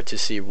really hard to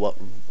see what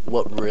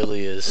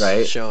really is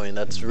Right. showing.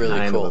 That's really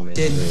Kind of cool. a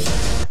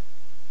mystery.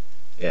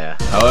 Yeah.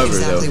 However,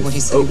 Exactly though, what he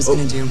said he was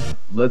going to do.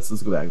 let's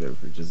go back there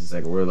for just a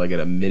second. We're like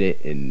at a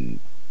minute and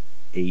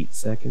 8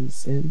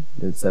 seconds in,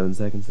 and 7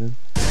 seconds in.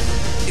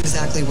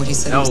 Exactly what he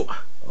said he was. No.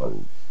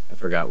 Oh, I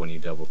forgot when you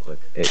double click.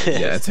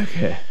 yeah, it's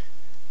okay.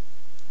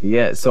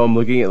 Yeah, so I'm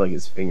looking at like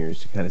his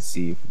fingers to kind of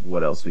see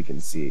what else we can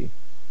see.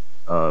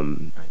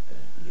 Right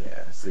there.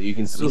 Yeah, so you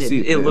can still I mean,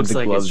 see it looks the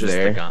like it's gloves just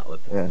there. the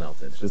gauntlet that's Yeah,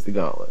 melted. it's just the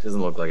gauntlet. It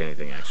doesn't look like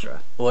anything extra.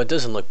 Well, it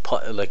doesn't look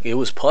like it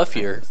was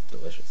puffier. It's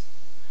delicious.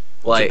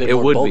 Well, a bit it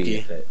more would bulky. be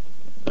if it,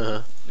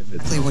 Uh-huh. if it's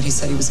Exactly what he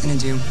said he was going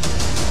to do.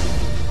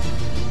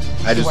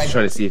 I just Why- was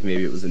trying to see if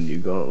maybe it was a new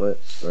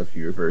gauntlet or if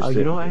you reversed it. Oh,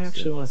 you know, I It's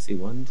actually want to see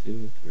 1,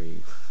 2, 3,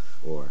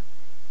 4,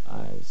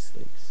 5,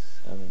 6,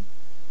 7,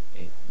 8,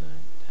 9,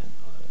 10,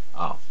 11.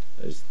 Oh,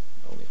 there's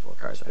only 4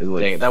 cars. There's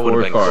like Dang it, that 4 would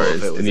have been cool cars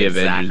if it was in the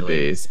Avengers exactly-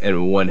 base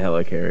and 1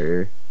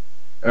 helicarrier.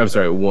 I'm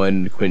sorry,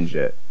 1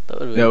 Quinjet. That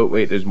would've been- No,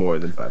 wait, there's more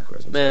than 5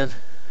 cars. I'm Man,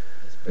 sorry.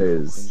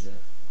 There's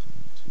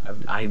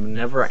I've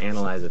never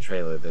analyzed a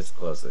trailer this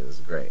closely. This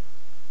is great.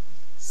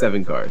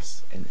 7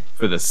 cars And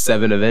for the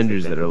 7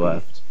 Avengers that are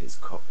left.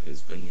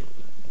 His van.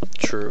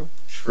 true.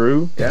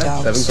 True? Yeah,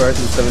 Dallas. 7 cars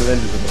and 7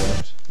 Avengers that are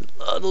left.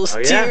 Oh, those Oh,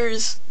 yeah?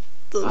 tears.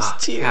 Those Ah,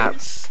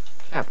 tears.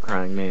 Cap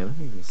crying, man. That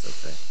made me so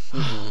sad.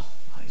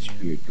 Why is your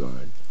beard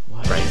gone?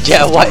 Right.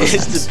 Yeah, why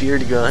is the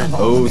beard gone? Of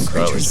all Oh, living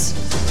Scarlet.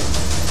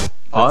 creatures.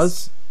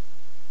 Pause.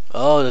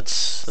 Oh, that's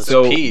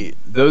So, Pete.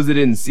 those that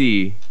didn't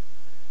see,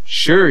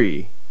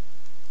 Shuri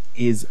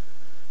is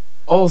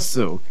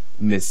also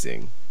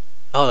missing.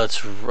 Oh,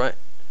 that's right.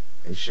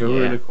 They show her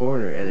in Yeah. the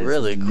corner, and it's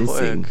Really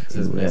missing. quick. This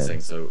is in red.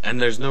 missing. So,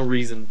 and there's no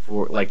reason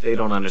for they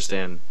don't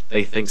understand.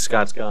 They think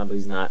Scott's gone, but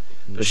he's not.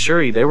 But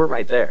Shuri, they were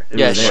right there. They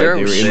Yeah, were there. sure.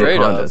 They were in Straight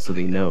Wakanda, up. so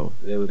they know.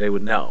 They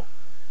would know.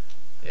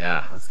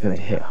 Yeah. That's gonna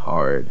hit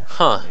hard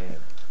Huh.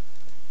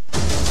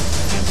 Man.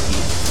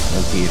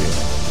 on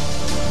Peter.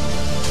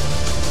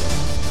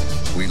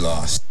 We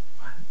lost.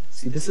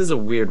 See, this is a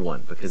weird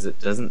one because it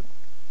doesn't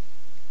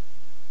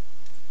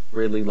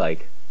really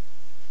like.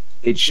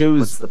 It shows.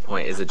 What's the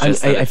point? Is it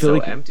just that I it's feel so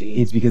like empty?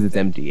 it's because it's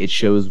empty. It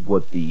shows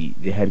what the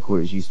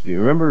headquarters used to be.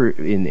 Remember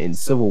in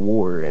Civil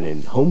War and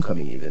in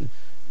Homecoming even,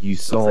 you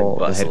saw like the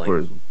bustling.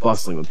 headquarters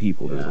bustling with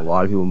people. There was Yeah. a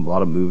lot of people, a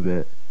lot of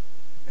movement,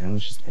 and it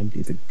was just empty.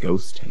 It's a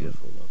ghost town.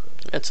 Beautiful logo.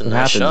 That's a What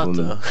nice happens shot, when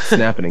though.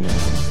 snapping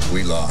happens?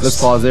 We lost. Let's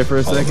pause there for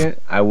a All of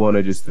second. I want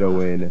to just throw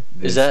in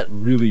this that-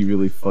 really,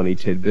 really funny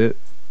tidbit.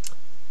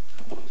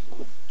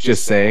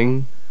 Just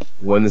saying,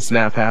 when the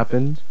snap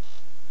happened,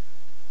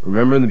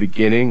 remember in the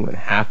beginning when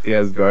half the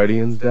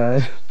Asgardians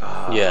died?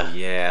 Oh, Yeah.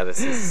 Yeah, this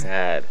is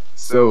sad.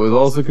 So it was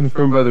also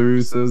confirmed by the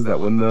Russos that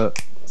when the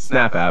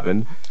snap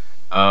happened,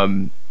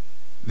 the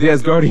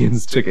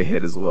Asgardians took a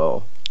hit as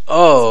well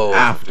Oh,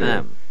 after.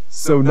 Them.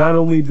 So not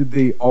only did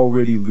they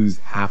already lose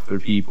half their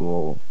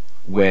people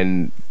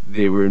when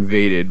they were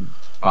invaded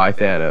by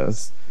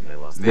Thanos, They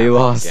lost. they half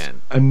lost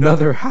again.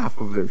 another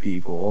half of their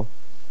people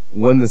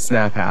when the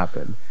snap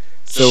happened.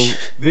 So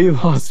they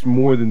lost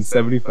more than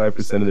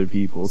 75% of their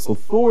people. So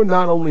Thor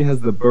not only has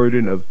the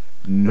burden of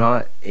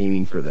not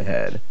aiming for the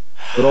head,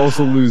 but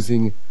also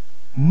losing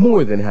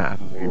more than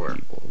half of your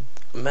people.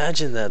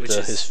 Imagine that,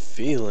 though, his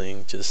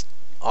feeling, just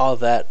all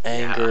that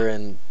anger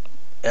and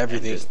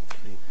everything.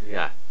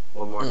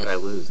 What more could I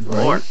lose?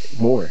 Right?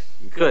 More.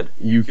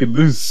 You could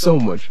lose so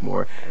much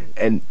more.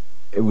 And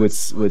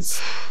what's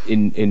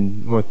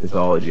in Norse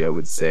mythology, I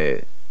would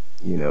say,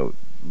 you know,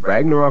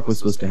 Ragnarok was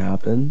supposed to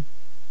happen.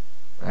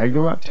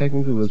 Ragnarok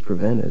technically was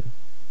prevented.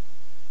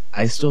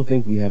 I still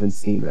think we haven't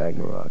seen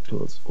Ragnarok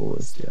to its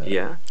fullest yet.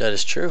 Yeah. That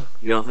is true.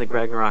 You don't think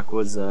Ragnarok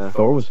was...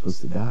 Thor was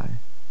supposed to die.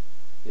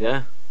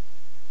 Yeah.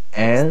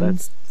 And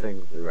that's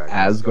technically Ragnarok.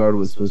 Asgard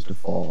was supposed to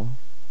fall.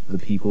 The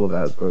people of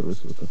Asgard were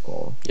supposed to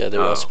fall. Yeah, they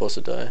were all supposed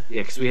to die.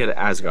 Yeah, because we had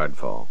Asgard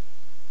fall.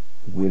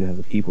 We didn't have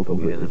the people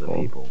completely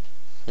fall.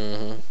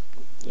 Mm-hmm.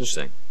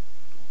 Interesting.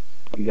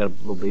 You got a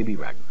little baby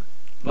Ragnarok.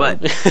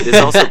 But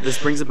this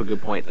brings up a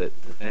good point that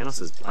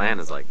Thanos' plan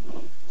is like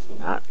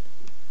not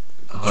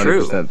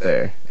 100%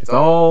 there. It's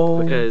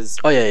all because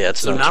it's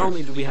so not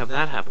only do we have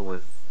that happen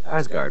with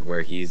Asgard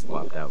where he's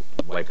wiped out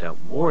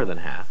more than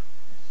half,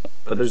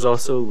 but there's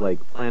also like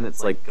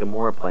planets like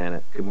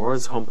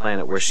Gamora's home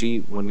planet where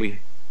when we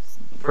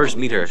first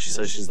meet her, she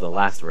says she's the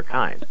last of her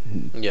kind.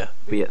 Yeah.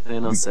 But yet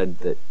Thanos said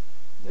that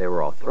they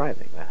were all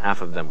thriving, that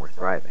half of them were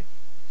thriving.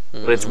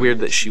 Mm-hmm. But it's weird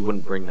that she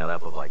wouldn't bring that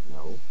up of like,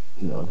 no,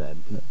 dead.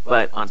 No.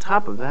 But on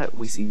top of that,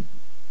 we see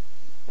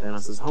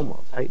Thanos'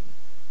 homeworld, Titan.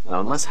 Now,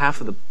 unless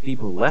half of the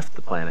people left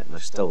the planet and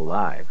they're still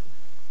alive,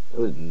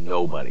 there was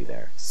nobody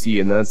there. See,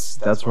 and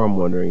that's where I'm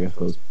wondering if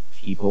those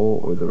people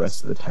or the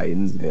rest of the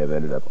Titans may have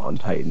ended up on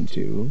Titan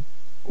too,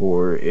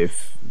 or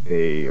if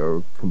they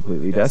are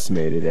completely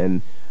decimated.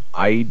 And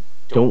I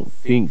don't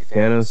think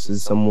Thanos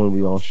is someone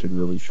we all should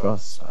really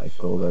trust. I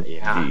feel that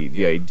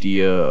the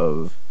idea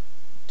of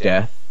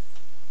death,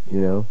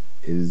 you know,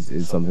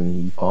 is something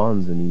he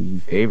fawns and he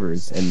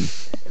favors. And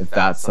if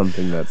that's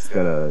something that's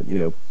gonna, you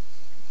know,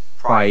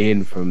 pry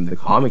in from the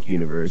comic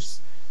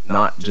universe,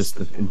 not just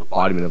the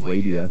embodiment of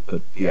Lady Death,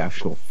 but the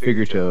actual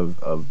figurative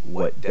of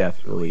what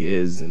death really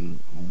is and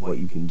what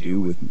you can do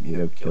with, you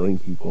know, killing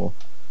people.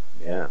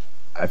 Yeah.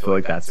 I feel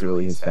like that's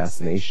really his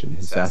fascination.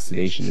 His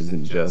fascination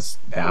isn't just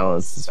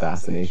balance, his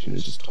fascination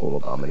is just total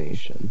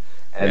domination.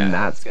 And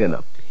that's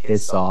gonna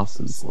piss off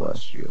some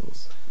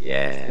Celestials.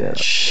 Yeah.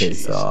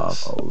 Piss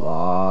off a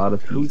lot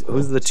of people.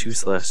 Who's the two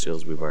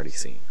Celestials we've already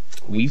seen?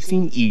 We've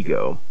seen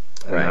Ego,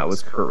 and that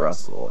was Kurt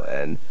Russell.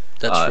 And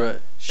that's right.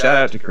 Shout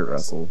out to Kurt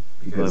Russell,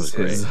 because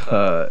his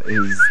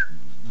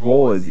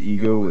role as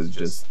Ego was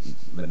just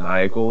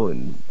maniacal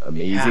and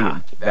amazing. Yeah.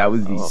 And that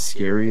was the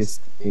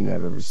scariest thing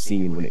I've ever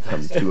seen when it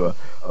comes to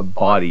a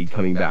body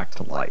coming back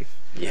to life.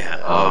 Yeah.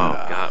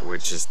 God, we're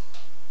just...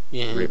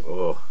 Yeah.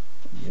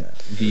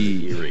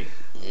 Eerie.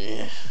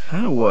 Yeah.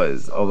 Kind of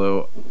was,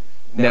 although...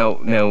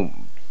 Now,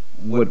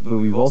 what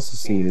we've also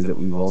seen is that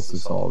we've also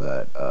saw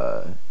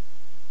that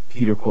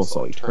Peter Quill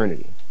saw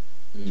eternity.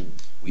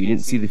 We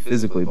didn't see the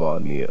physical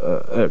embodiment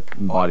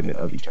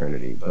of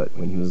eternity, but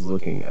when he was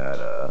looking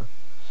at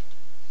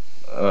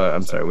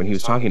when he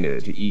was talking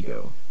to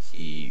Ego,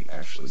 he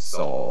actually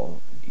saw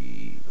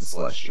the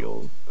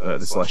celestial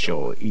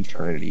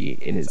eternity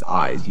in his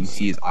eyes. You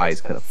see his eyes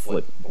kind of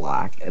flip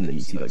black, and then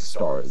you see like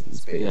stars in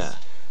space.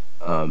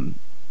 Yeah. And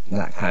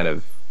that kind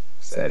of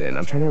set in.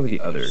 I'm trying to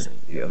remember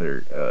the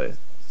other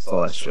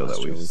celestial that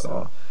we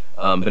saw,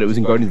 but it was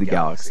in Guardians of the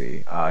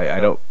Galaxy. I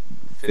don't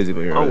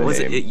physically remember the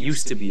name. It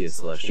used to be a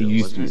celestial. It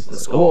used to be a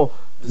celestial. Well,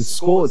 the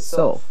skull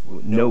itself,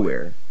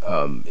 nowhere,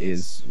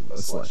 is a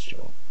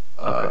celestial.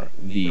 Okay.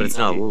 But it's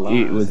not alive.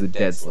 It was a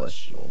dead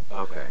celestial.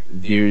 Okay.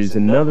 There's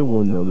another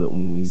one though that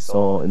when we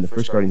saw in the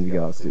first Guardians of the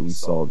Galaxy, we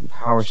saw the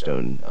Power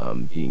Stone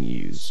being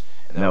used,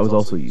 and that was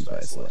also used by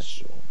a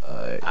celestial.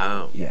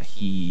 Yeah,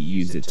 he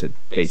used it to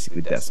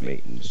basically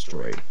decimate and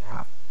destroy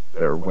half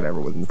or whatever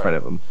was in front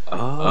of him.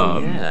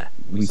 Yeah.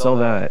 We saw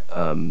that,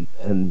 and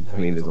I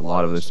mean, there's a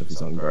lot of other stuff we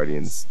saw in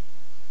Guardians,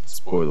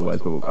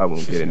 spoiler-wise, but I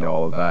won't get into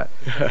all of that.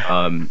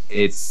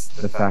 It's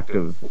the fact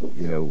of,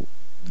 you know,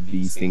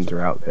 these things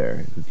are out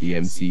there. The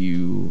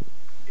MCU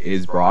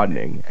is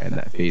broadening, and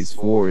that Phase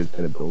 4 is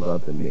going to build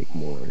up and make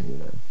more, you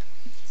know,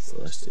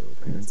 celestial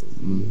appearances.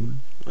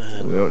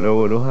 So we don't know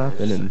what will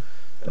happen, and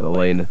it'll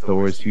lay into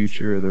Thor's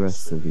future or the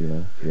rest of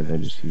the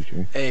Avengers'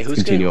 future. Hey, Let's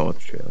continue on with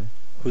the trailer.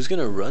 Who's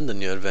gonna run the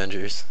new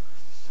Avengers?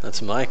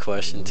 That's my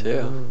question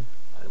too.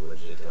 I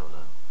legit don't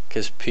know.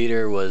 Because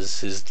Peter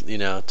was his, you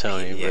know,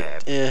 Tony. Yeah.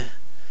 But,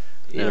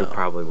 Peter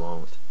probably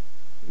won't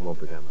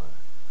become a...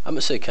 I'm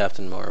gonna say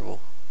Captain Marvel.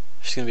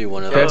 She's gonna be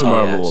one of Captain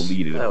those. Marvel will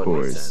lead it, of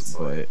course,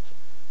 but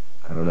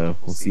I don't know.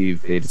 We'll see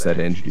if they decide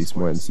to introduce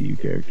more MCU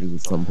characters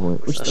at some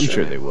point, which I'm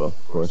sure they will,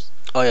 of course.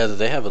 Oh yeah,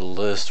 they have a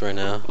list right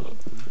now.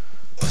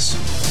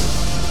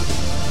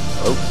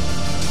 Oh,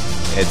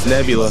 it's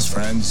Nebula.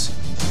 Friends.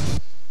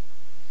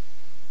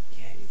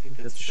 Yeah, you think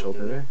that's a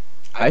shoulder there?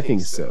 I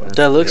think so.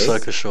 That looks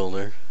like a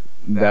shoulder.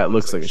 That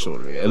looks like a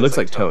shoulder to me. It looks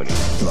like Tony.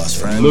 Lost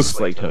It friends. looks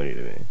like Tony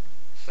to me.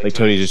 Like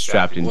Tony just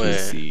strapped into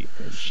his seat,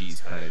 and she's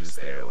kind of just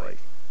there, like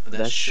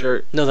that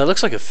shirt. No, that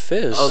looks like a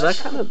fist. Oh, that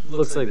kind of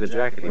looks like the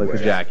jacket. Like the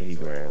jacket he's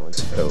wearing, like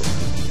the coat.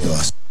 You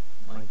lost.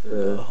 Like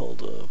the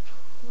Hold up.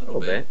 a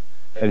little bit.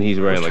 And he's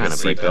wearing like a Trying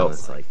to break down seatbelt.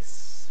 this like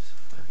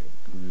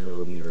fucking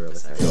millimeter of a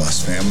second. You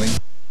lost family.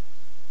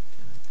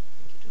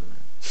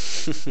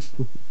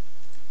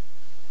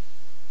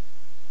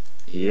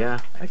 Yeah,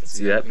 I can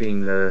see that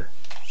being the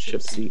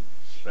ship seat.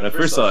 When I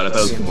first saw it, I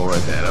thought it was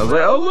Gamora then. I was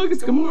like, oh look,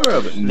 it's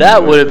Gamora. But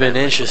That would have been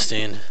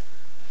interesting.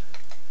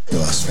 You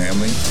lost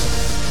family.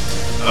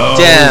 Oh,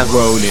 Damn.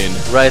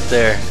 Ronin. Right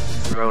there.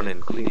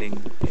 Ronin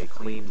cleaning a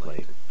clean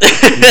blade.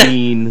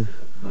 Clean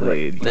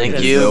blade. Thank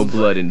There's you. no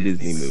blood in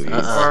Disney movies.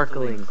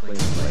 Sparkling clean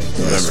blade.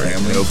 You lost Remember,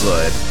 family. no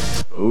blood.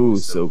 Oh,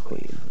 so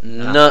clean.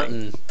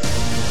 Nothing.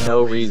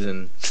 No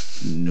reason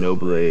No to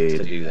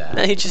blade. do that.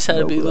 Nah, he just had to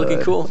No be looking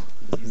blood. cool.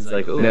 He's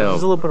like, oh, No.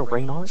 there's a little bit of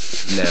rain on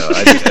it. No,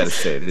 I just gotta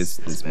say,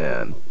 this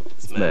man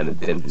has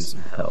been through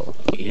some hell.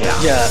 Yeah.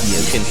 Yeah. He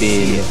has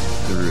been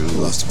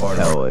through Lost part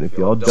of hell, and if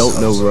y'all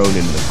don't know Ronin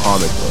in the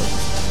comic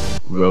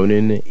book,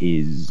 Ronin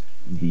is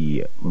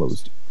the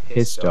most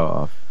pissed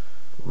off,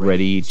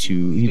 ready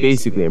to. He's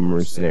basically a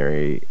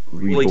mercenary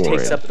reborn. Well, he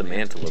takes up the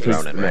mantle of Takes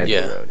Ronin, the right? mantle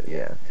of Yeah. Ronin,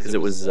 yeah. Because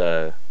it was,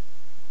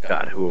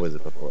 God, who was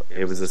it before?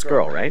 It was this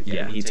girl, right?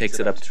 Yeah. And he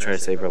takes it up to try to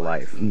save her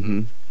life.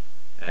 Mm-hmm.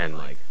 And,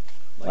 like,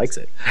 likes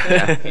it.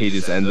 He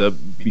just ends up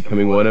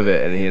becoming one of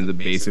it, and he ends up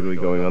basically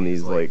going on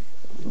these like.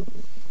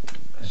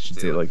 I should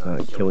say like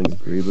not a killing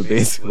spree, but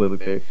basically like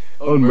their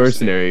own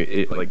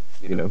mercenary,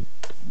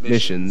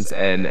 missions,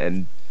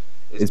 and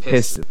is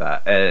pissed at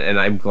that. And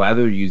I'm glad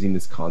they're using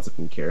this concept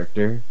and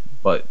character,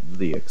 but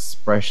the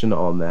expression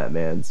on that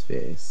man's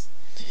face,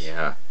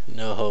 Yeah.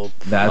 No hope.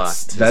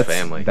 Lost his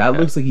family. that Yeah.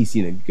 looks like he's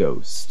seen a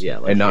ghost. Yeah,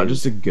 like and not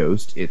his- just a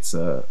ghost. It's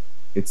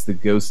the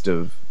ghost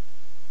of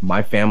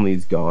my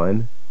family's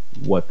gone.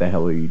 What the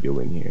hell are you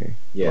doing here?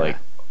 Yeah. Like,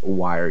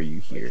 why are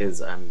you here?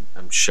 Because I'm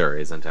sure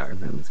his entire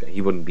family's gone.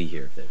 He wouldn't be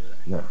here if they were there.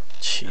 No. So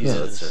it's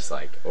Jesus. just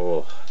like,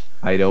 oh.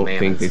 I don't Man,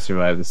 think they that's-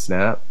 survived the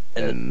snap,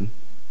 and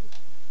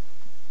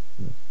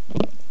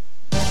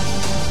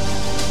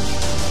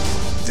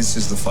This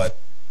is the fight.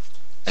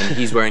 And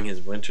he's wearing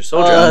his Winter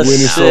Soldier Oh, outfit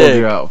Winter now. sick.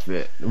 Soldier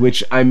outfit,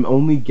 which I'm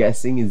only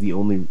guessing is the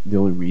only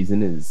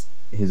reason is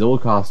his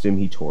old costume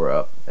he tore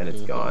up and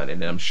it's gone,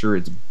 and I'm sure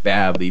it's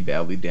badly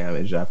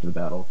damaged after the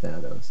Battle of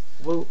Thanos.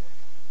 Well,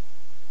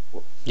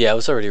 Yeah, it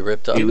was already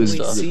ripped up It and was-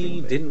 stuff.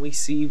 didn't we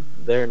see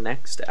their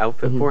next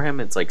outfit Mhm. for him?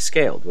 It's like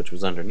scaled, which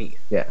was underneath.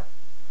 Yeah,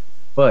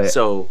 but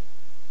So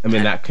I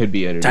mean that could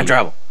be underneath. time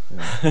travel.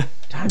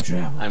 Time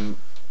travel.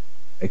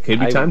 It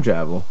could be time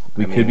travel.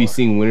 We I mean, could be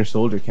seeing Winter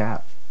Soldier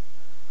Cap.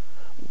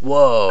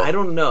 Whoa. I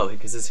don't know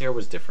because his hair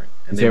was different.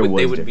 And His they hair would,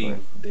 they was would be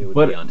different. they would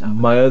But be on top.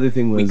 my other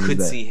thing was We could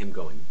that see him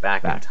going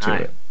back in back to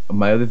time. it.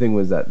 My other thing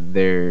was that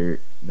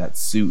that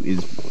suit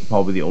is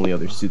probably the only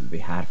other suit that they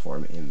had for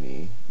him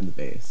in the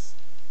base.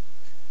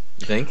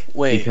 You think?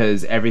 Wait.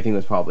 Because everything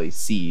was probably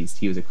seized.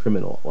 He was a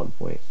criminal at one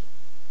point,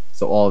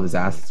 so all of his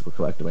assets were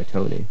collected by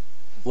Tony.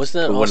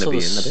 Wasn't that But wouldn't also it be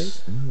the in the s-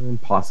 base?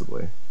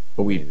 Possibly,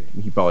 but Maybe.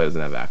 he probably doesn't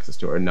have access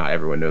to it, or not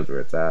everyone knows where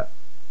it's at.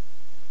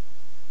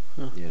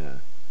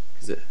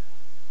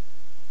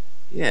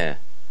 Yeah.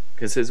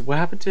 Because his what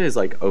happened to his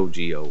like OG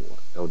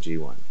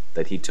one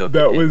that he took?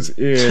 That in- was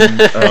in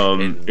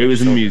In it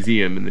was in Soldier. the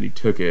museum, and then he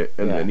took it,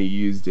 and Yeah. then he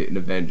used it in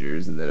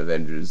Avengers, and then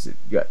Avengers it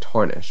got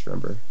tarnished.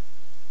 Remember?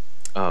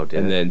 Oh, did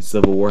And it? then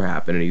Civil War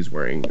happened, and he's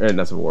wearing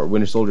not Civil War.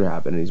 Winter Soldier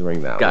happened, and he's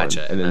wearing that Gotcha,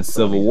 one. And then that's the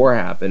Civil reason. War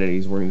happened, and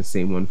he's wearing the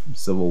same one from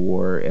Civil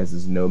War as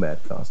his Nomad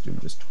costume,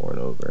 just torn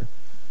over.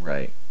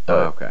 right. But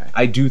Oh, okay.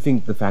 I do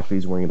think the fact that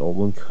he's wearing an old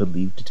one could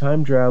lead to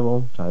time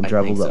travel. Time I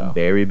travel is think a so.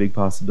 very big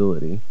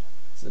possibility.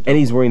 And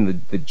he's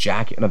wearing the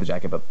jacket, not the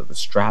jacket, but the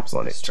straps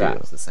on it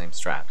straps, the same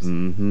straps. too.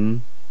 Mm-hmm.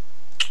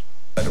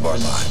 Fight of our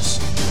lives.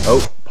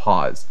 Oh,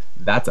 pause.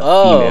 That's a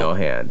Oh. female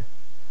hand.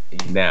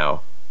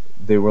 Now,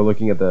 they were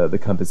looking at the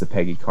compass of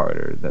Peggy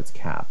Carter, that's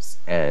Cap's,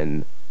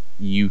 and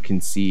you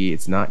can see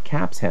it's not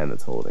Cap's hand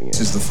that's holding This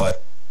it. is the fight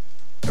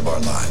of our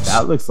lives.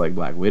 That looks like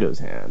Black Widow's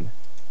hand.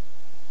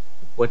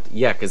 What?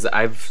 Yeah, because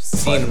I've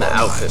seen the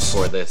outfit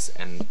for this,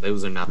 and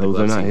those are not the Those are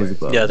gloves not he his wears.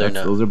 gloves. Yeah, they're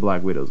not. Those are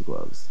Black Widow's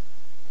gloves.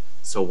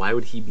 So why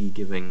would he be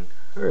giving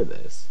her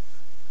this?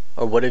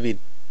 Or what if he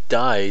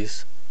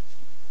dies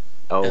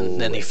Oh,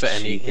 and then he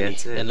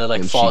gets it. and it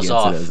like And she falls gets it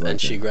off as, like, and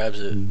she a- grabs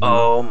it?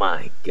 Oh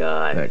my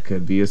god! That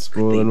could be a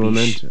spoiler be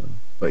memento.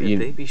 But Could you,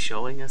 they be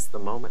showing us the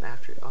moment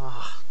after?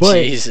 Oh, but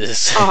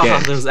Jesus.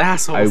 Again, those I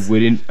assholes!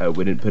 wouldn't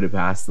put it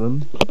past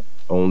them,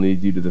 only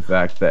due to the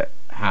fact that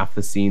half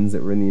the scenes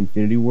that were in the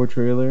Infinity War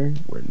trailer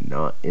were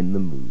not in the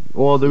movie.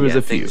 Well, there was Yeah,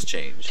 a few. things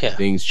change. Yeah.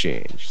 Things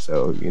change,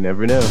 so you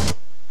never know.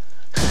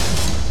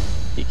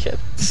 He kept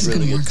This is really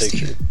gonna good work,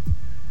 picture. Steve.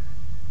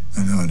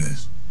 I know it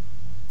is.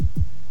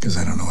 Because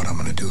I don't know what I'm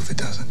gonna do if it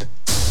doesn't.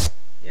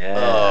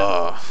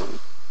 Yeah, Oh.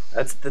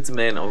 that's a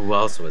man who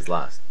also has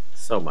lost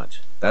so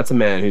much. That's a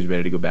man who's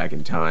ready to go back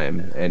in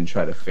time and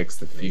try to fix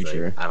the He's like,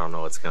 future. I don't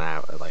know what's gonna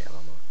happen. Like, I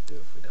don't know what to do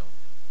if we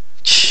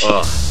don't.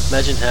 Ugh.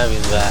 Imagine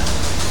having that.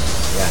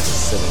 Yeah,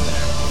 just sitting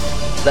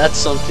there. That's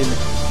something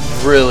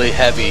really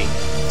heavy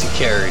to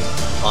carry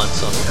on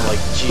something like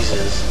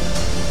Jesus.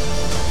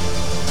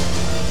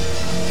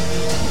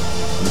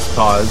 Let's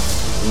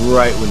pause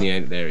right when the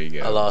end. There you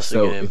go. I lost the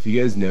so game. if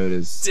you guys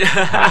notice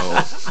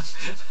how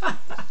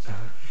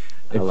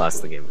I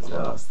lost the game as I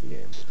well. lost the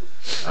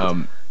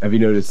game. Have you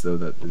noticed though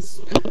that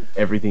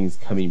everything's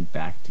coming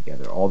back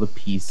together? All the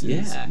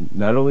pieces. Yeah.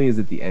 Not only is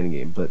it the end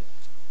game, but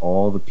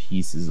all the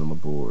pieces on the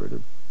board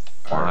are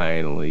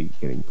finally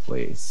getting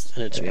placed.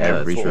 And it's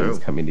everything's true.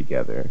 coming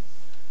together.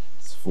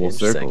 It's full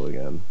Interesting. circle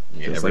again.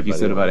 Yeah, Just like you everybody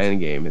said about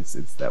wins. Endgame,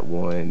 it's that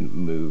one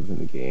move in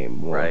the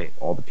game. Well, Right.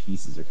 All the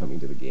pieces are coming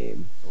to the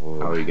game. Oh.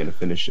 How are you going to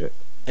finish it?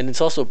 And it's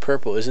also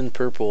purple. Isn't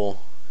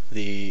purple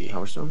the...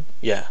 Power Stone?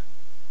 Yeah.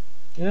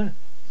 Yeah.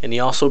 And he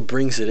also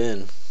brings it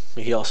in.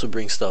 He also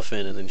brings stuff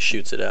in and then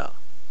shoots it out.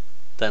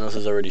 Thanos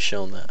has already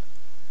shown that.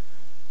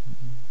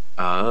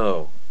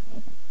 Oh.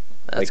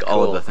 That's like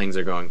all of cool. the things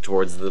are going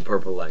towards the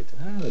purple light.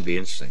 Ah, that'd be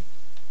interesting.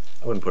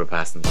 I wouldn't put it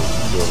past them to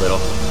do a little.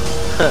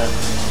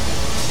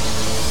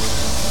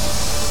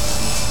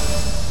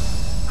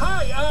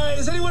 Hi,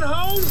 is anyone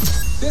home?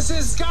 This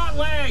is Scott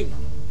Lang.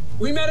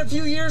 We met a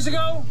few years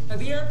ago at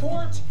the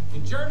airport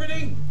in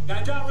Germany.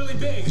 Got really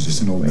big. It's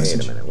just an old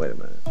message. Wait a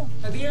minute.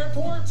 At the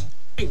airport.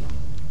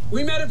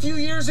 We met a few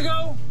years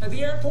ago at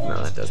the airport.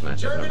 No, that does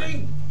match up,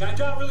 Germany.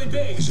 Got really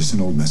big. It's just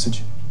an old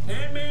message.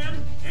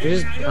 Ant-Man. Can you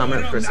just I know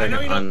comment know- for a I know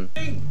second you know on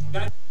me.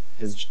 Got-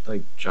 his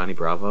like Johnny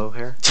Bravo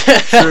hair?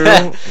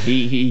 True.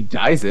 he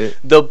dyes it.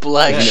 The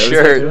black Yeah,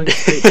 shirt.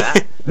 Straight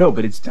back. No,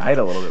 but it's dyed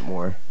a little bit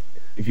more.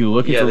 If you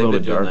look, it's Yeah, a they've little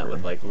been bit doing darker. that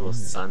with like little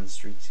sun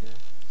streaks here.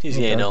 He's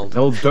getting old.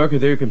 No, it's darker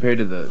there compared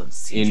to the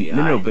CGI.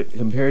 no, but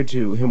compared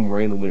to him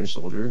wearing the Winter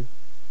Soldier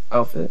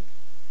outfit,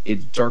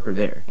 it's darker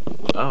there.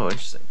 Oh,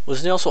 interesting.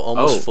 Wasn't he also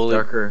almost fully...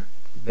 darker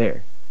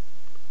There.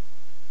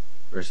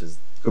 versus.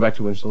 Go back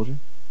to Winter Soldier.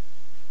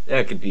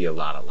 That could be a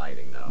lot of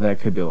lighting though. That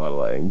could be a lot of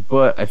lighting,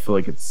 but I feel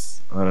like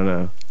it's I don't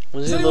know.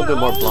 Wasn't he a little bit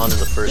more blonde in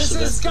the first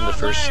This is event? In the Scott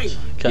first...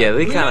 Lang. Yeah,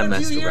 they We kind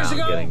met of a few messed years around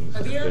ago getting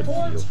at a the good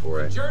airport feel for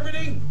in it.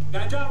 Germany.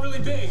 Got really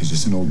big. It's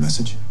just an old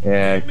message.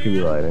 Yeah, it could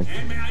be lighting.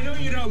 Ant-Man,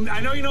 I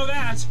know you know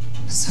that.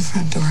 It's the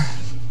front door.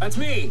 That's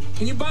me.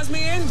 Can you buzz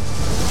me in?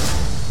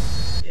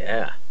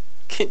 Yeah.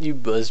 Can you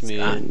buzz me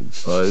in?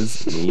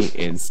 Buzz me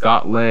and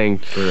Scott Lang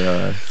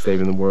for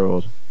saving the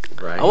world.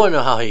 Right. I want to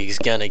know how he's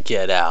gonna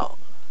get out.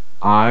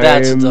 I'm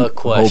That's the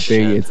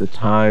question. hoping it's a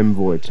time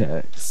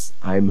vortex.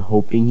 I'm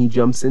hoping he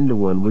jumps into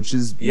one, which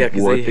is Yeah,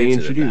 'cause what they they hinted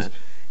at introduced. that.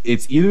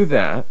 It's either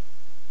that,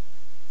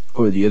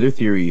 or the other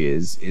theory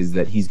is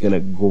that he's gonna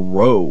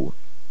grow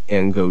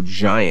and go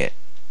giant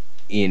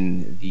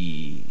in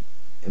the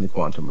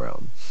quantum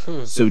realm.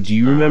 So do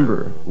you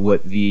remember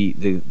what the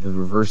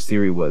reverse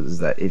theory was? Is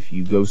that if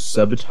you go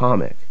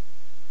subatomic,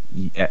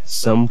 at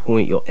some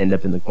point you'll end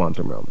up in the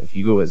quantum realm. If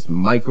you go as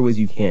micro as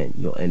you can,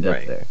 you'll end up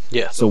Right. there.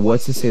 Yeah. So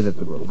what's to say that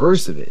the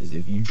reverse of it is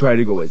if you try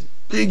to go as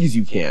big as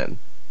you can,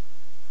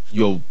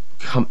 you'll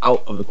come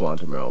out of the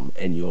quantum realm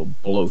and you'll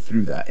blow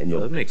through that and Well,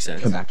 you'll that makes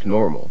sense. come back to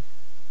normal.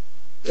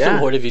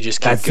 Yeah. What if you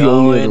just keep That's the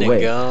only going other and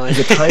way. going?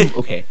 The time,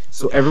 okay,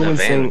 so everyone's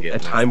That van would saying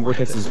get a time nice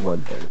vortex lights. is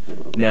one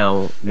thing.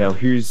 Now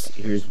here's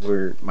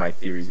where my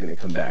theory is going to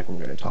come back. We're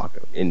going to talk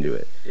into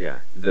it. Yeah.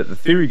 The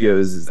theory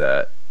goes is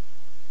that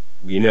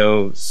we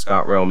know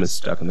Scott Realm is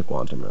stuck in the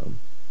quantum realm.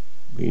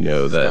 We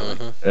know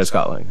that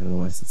Scott Lang. I don't know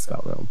why I said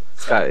Scott Realm.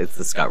 Scott, it's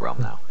the Scott realm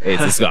now.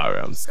 It's the Scott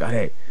Realm. Scott.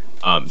 Hey,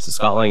 so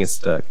Scott Lang is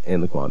stuck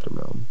in the quantum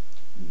realm.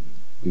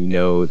 We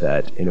know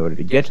that in order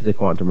to get to the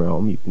quantum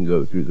realm, you can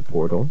go through the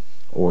portal,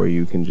 or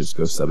you can just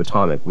go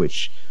subatomic,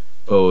 which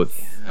both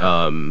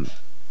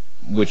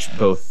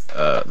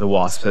the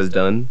Wasp has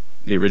done,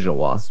 the original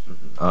Wasp,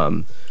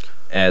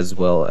 as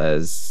well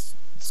as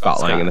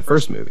Scott Lang in the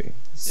first movie.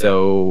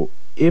 So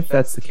if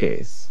that's the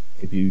case,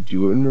 if you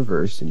do it in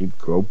reverse and you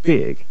grow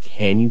big,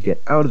 can you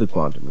get out of the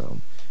quantum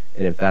realm?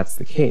 And if that's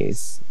the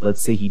case,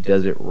 let's say he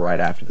does it right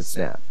after the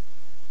snap.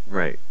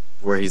 Right.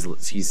 Where he's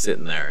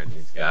sitting there and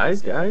he's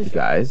Guys,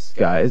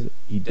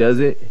 he does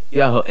it.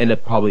 Yeah, he'll end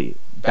up probably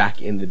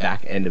back in the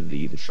back end of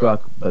the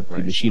truck, but the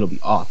Right. machine will be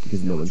off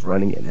because no one's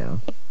running it now.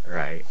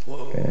 right.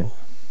 Okay.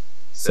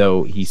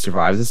 So he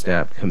survives the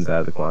snap, comes out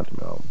of the quantum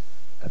realm.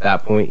 At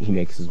that point, he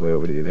makes his way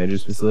over to the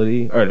Avengers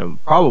facility, or no,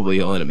 probably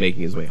he'll end up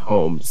making his way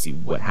home to see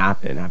what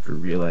happened after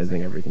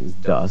realizing everything's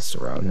dust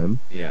around him,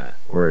 Yeah.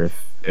 or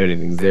if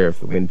anything's there, if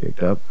the wind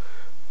picked up.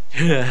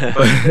 Half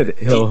But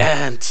he'll The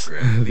ant.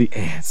 the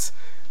ants.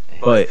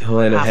 But he'll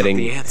end up of heading.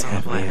 the ants on the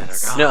half the planet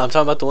ants. are gone. No, I'm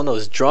talking about the one that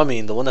was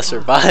drumming, the one that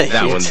survived.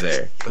 That one's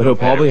there. But he'll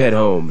probably head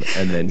home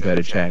and then go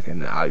to check.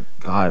 And I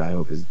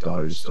hope his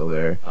daughter's still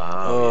there.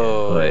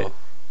 Oh. But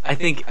I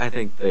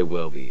think they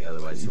will be.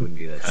 Otherwise, he wouldn't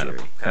be that kind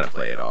serious. of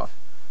play it off.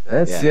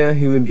 That's Yeah.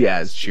 he wouldn't be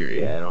as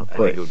cheery. Yeah, I but,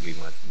 think it would be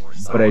much more.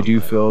 but I solemn, do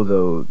feel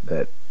though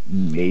that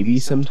maybe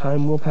some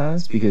time will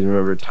pass because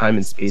remember time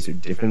and space are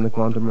different in the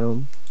quantum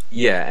realm.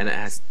 Yeah, and it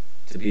has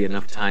to be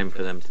enough time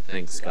for them to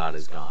think Scott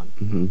is gone,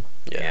 Mm-hmm.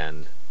 Yeah.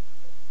 and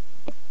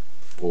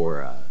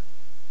for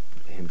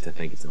him to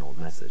think it's an old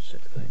message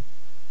type of thing.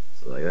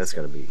 So like that's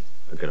got to be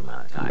a good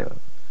amount of time. Yeah.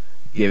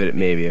 give it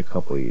maybe a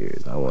couple of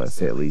years. I want to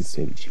say at least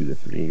maybe 2 to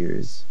 3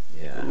 years.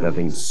 Yeah.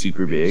 Nothing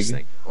super big.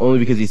 Interesting. Only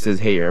because he says,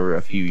 hey, remember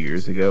a few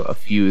years ago? A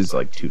few is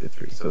like 2 to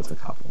 3, so it's a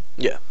couple.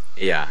 Yeah.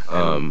 Yeah.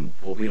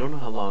 Well, we don't know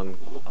how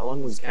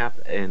long was Cap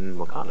in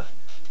Wakanda?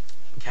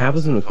 Cap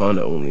was in Wakanda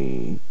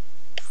only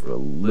for a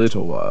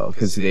little while,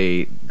 because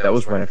that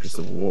was right after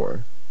Civil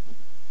War.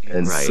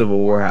 And Right. Civil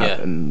War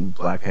happened,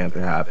 Black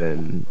Panther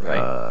happened.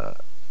 Right.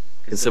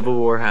 Because Civil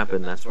War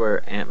happened, that's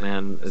where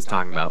Ant-Man is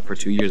talking about for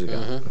 2 years ago.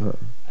 Mm-hmm.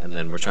 And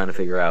then we're trying to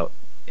figure out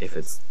if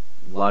it's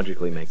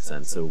logically makes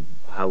sense. So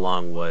how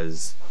long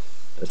was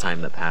the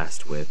time that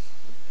passed with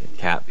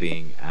Cap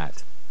being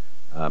at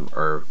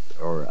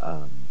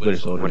Winter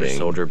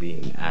Soldier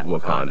being at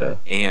Wakanda,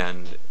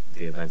 and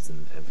the events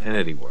in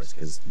Infinity Wars?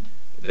 Because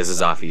this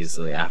is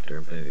obviously after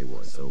Infinity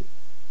War. So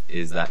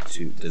does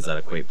that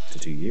equate to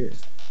 2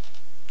 years?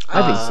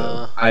 I think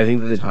so. I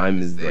think that the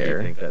time is Or do you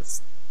there. think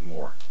that's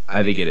more?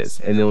 I think it is.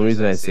 And the only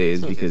reason I say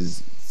is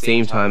because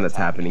same time that's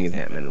happening is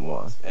Ant-Man and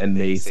Wasp. And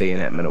they say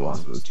Ant-Man and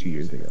Wasp was 2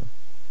 years ago.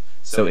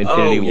 So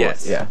Infinity War.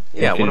 Yes. Yeah.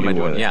 Yeah, what am I Infinity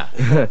War, doing? Yeah.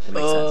 That makes sense.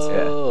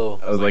 Oh.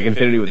 I was like,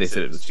 Infinity War, they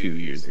said it was 2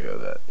 years ago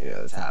that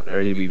that's happened. Or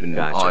we've been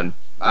Gotcha.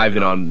 I've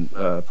been on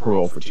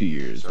parole for 2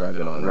 years, or I've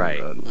been on Right.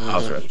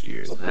 house arrest for 2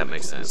 years. That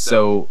makes sense.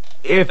 So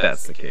if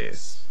that's the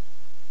case,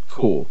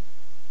 cool.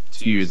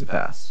 2 years have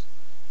passed.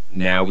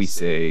 Now we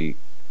say,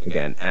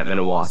 again, Ant-Man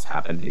and Wasp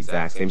happened at the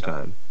exact same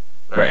time.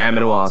 Right, Ant-Man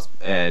and Wasp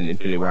and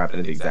Infinity War happened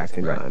at the exact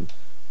same time.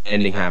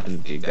 Ending happens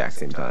at the exact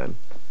same time.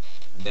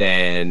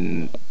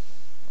 Then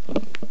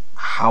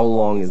how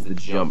long is the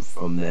jump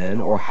from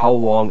then, or how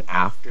long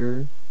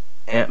after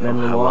Ant-Man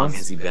and How long Wasp?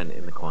 has he been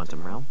in the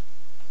quantum realm?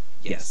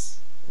 Yes.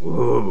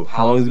 Ooh.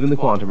 How long has he been in the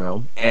quantum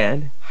realm?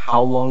 And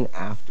how long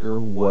after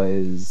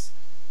was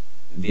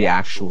the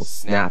actual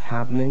snap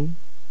happening?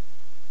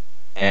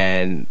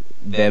 And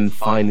them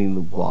finding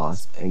the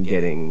Wasp and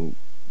getting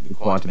the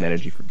quantum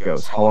energy for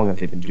Ghost. How long have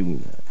they been doing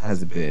that?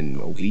 Has it been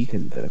a week?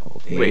 Has it been a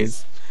couple of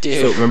days?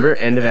 Dude. So remember,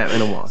 end of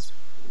Ant-Man and Wasp.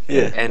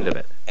 Yeah. End of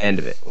it. End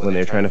of it. When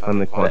they're trying to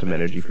find the quantum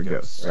energy for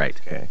Ghost. Right.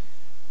 Okay.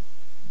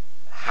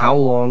 How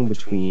long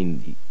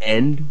between the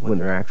end when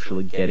they're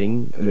actually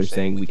getting, and they're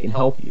saying we can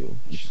help you,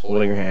 and she's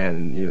holding her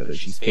hand, and that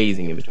she's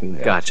phasing in between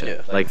there. Gotcha.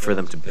 Yeah. Like for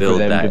them to For build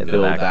them that to in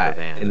build the back that of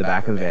the van. in the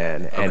back of the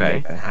van and Okay.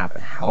 make that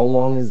happen. How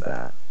long is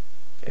that?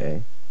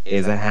 Okay.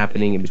 Is that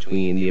happening in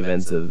between the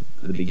events of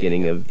the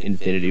beginning of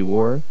Infinity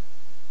War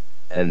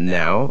and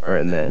now, or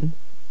and then?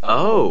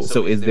 Oh.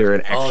 So is there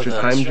an Oh, extra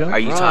that's time jump? Are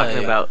you talking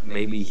Right. about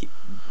maybe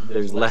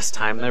there's less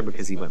time there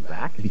because he went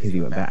back? Because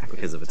he went back.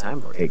 Because of a time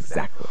vortex.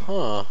 Exactly.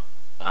 Huh.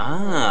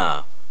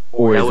 Ah.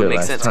 Or That is would there make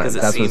less sense, time? 'cause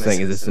it That's what I'm seems-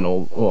 saying. Is this an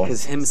old? Well,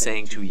 Because him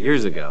saying 2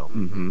 years ago,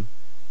 mm-hmm.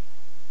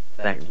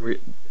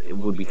 it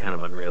would be kind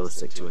of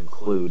unrealistic to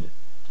include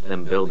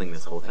them building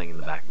this whole thing in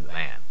the back of the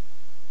van.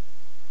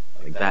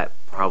 Like that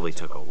probably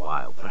took a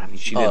while, but I mean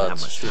she didn't have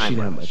that's much true. She time.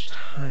 didn't have left. much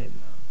time.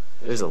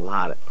 There's a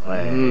lot at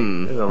play.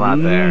 Mm. There's a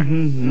lot there.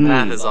 Mhm.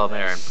 Math is all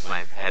there, and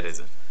my head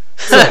isn't.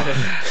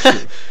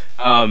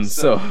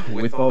 So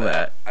with all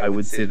that, I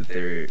would say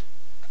that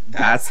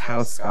that's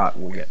how Scott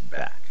will get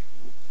back.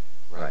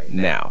 Right.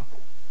 Now,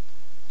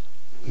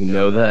 we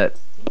know that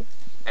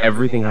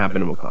everything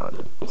happened in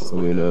Wakanda. So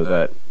we know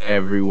that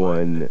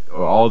everyone,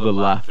 or all the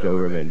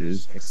leftover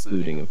Avengers,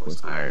 excluding, of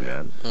course, Iron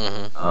Man,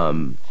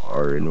 Mm-hmm.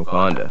 are in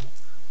Wakanda.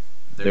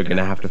 They're going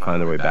to have to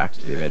find their way back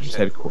to the Avengers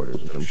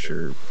headquarters, which I'm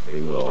sure they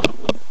will.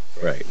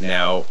 Right.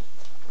 Now,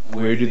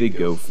 where do they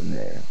go from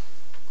there?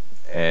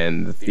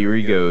 And the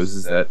theory goes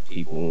is that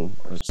people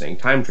are saying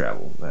time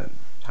travel. That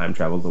time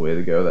travel is the way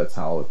to go. That's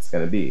how it's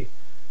going to be.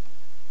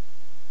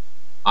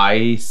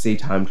 I say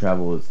time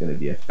travel is going to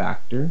be a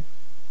factor,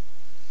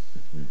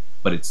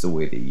 but it's the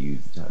way they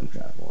use the time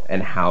travel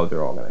and how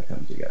they're all going to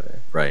come together.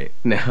 Right.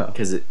 Now,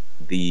 Because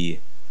the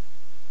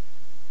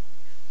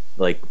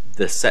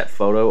set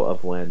photo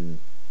of when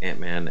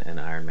Ant-Man and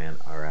Iron Man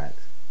are at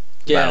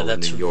Yeah, Battle of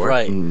that's New York,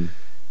 right.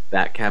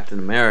 that Captain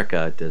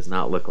America does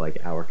not look like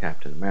our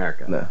Captain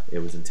America. No. It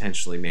was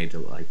intentionally made to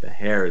look like the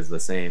hair is the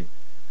same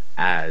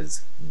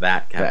as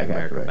that Captain Captain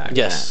America America. back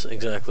Yes, then.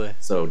 exactly.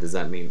 So does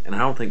that mean? And I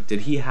don't think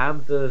did he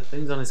have the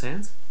things on his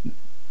hands?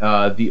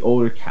 the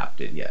older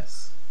captain,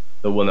 yes.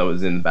 The one that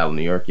was in Battle of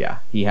New York, yeah.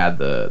 He had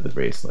the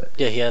bracelet.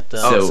 Yeah, he had the.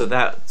 So-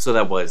 So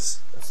that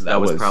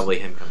was probably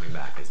him coming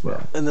back as well.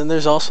 Yeah. And then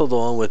there's also the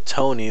one with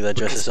Tony that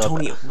Because dresses up.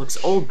 Tony looks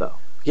old though.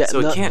 Yeah, So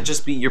no- it can't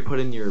just be you're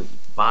putting your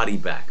body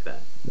back then.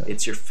 No.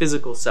 It's your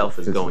physical self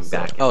is Physical going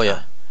back. self. in Oh yeah.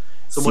 time.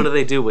 So what do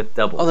they do with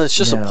double? Oh, then it's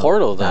just a Now,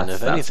 portal then,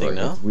 that's if anything, where it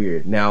no? gets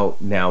weird.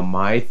 Now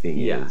my thing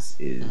Yeah.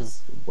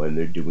 is when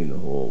they're doing the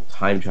whole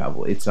time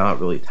travel, it's not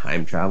really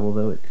time travel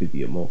though, it could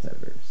be a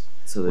multiverse.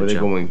 So Where they're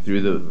going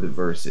through the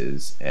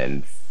verses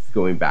and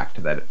going back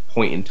to that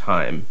point in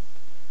time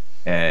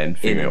and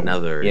figuring out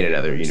another in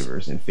another universe.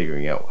 universe and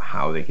figuring out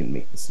how they can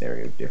make the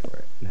scenario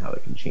different and how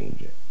they can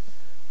change it.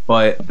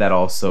 But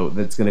that's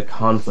going to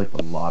conflict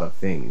a lot of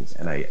things,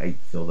 and I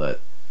feel that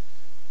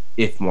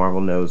if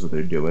Marvel knows what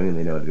they're doing and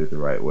they know how to do it the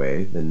right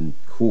way, then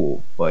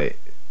cool. But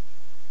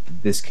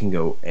this can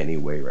go any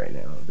way right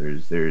now.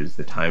 There's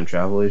the time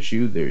travel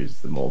issue, there's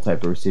the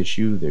multiverse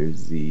issue,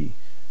 there's the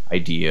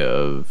idea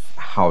of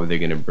how they're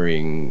going to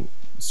bring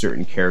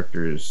certain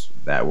characters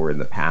that were in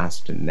the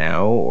past to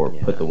now, or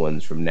put the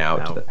ones from now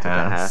to the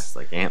past.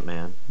 Like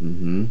Ant-Man.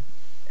 Mm-hmm.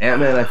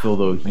 Ant-Man, I feel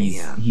though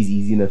he's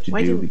easy enough to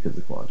do because of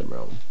the quantum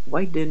realm.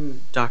 Why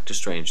didn't Doctor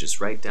Strange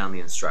just write down the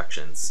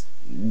instructions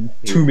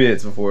 2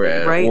 minutes before,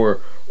 right?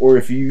 Or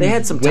if you they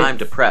had some time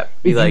to prep.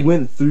 If you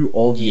went through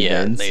all the they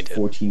events did.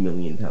 14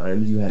 million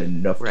times, you had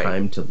enough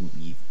time to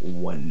leave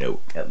one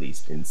note at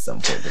least in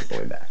some point of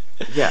going back.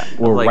 Yeah,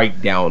 or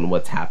write down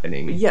what's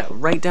happening. Yeah,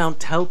 write down.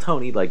 Tell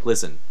Tony, like,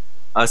 listen,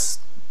 us,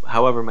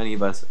 however many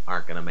of us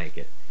aren't gonna make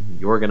it.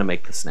 You're gonna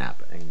make the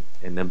snap,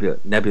 and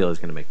Nebula is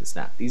gonna make the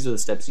snap. These are the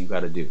steps you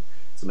got to do.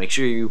 So make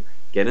sure you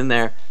get in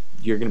there.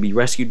 You're gonna be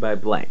rescued by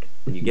blank.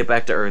 When you get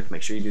back to Earth,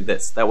 make sure you do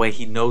this. That way,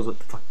 he knows what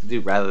the fuck to do,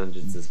 rather than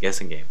just this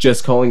guessing game.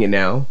 Just calling it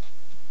now.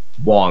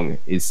 Wong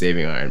is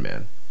saving Iron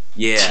Man.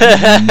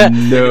 Yeah.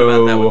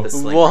 No.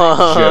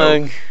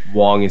 Wong.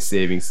 Wong is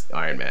saving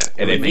Iron Man.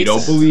 And if you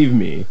don't believe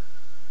me,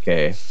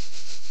 okay,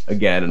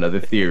 again, another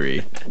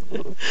theory.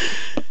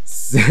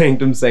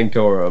 Sanctum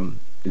Sanctorum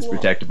is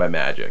protected by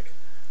magic.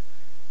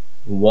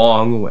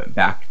 Wong went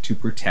back to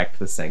protect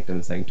the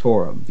Sanctum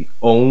Sanctorum. The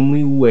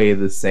only way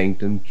the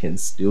Sanctum can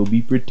still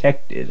be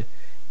protected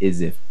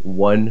is if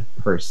one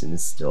person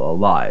is still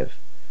alive.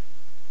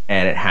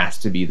 And it has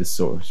to be the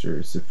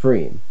Sorcerer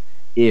Supreme.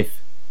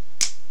 If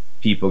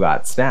people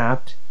got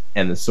snapped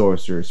and the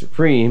Sorcerer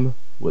Supreme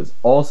was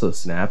also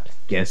snapped,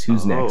 guess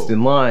who's next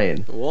in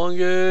line?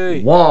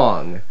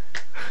 Wong.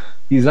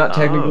 He's not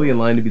technically in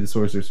line to be the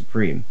Sorcerer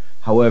Supreme.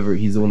 However,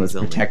 he's the one that's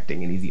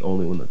protecting, and he's the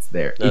only one that's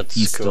there. If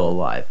he's still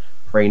alive.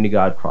 Praying to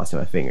God, crossing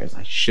my fingers.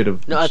 I should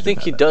have. No, I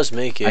think he does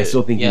make it. I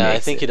still think he makes it. I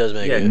think he does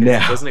make it.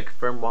 Now, doesn't it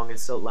confirm Wong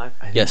is still alive?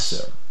 Yes.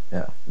 So.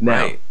 Yeah.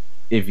 Now,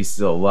 if he's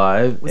still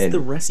alive, was and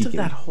the rest of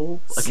that whole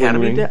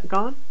academy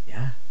gone?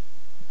 Yeah.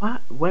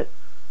 What?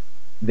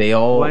 They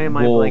all. Why am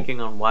I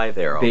blanking on why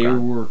they're all They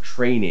gone? were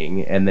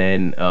training, and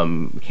then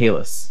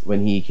Kahless,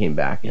 when he came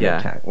back and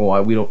attacked.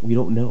 Well, we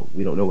don't know.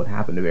 We don't know what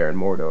happened to Baron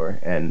Mordor,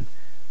 and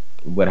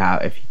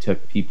if he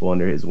took people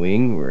under his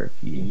wing, or if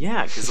he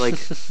because like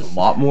a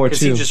lot more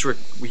too. Because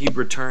he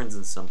returns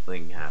and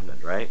something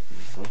happened, right?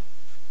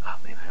 Oh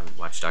man, I haven't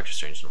watched Doctor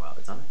Strange in a while.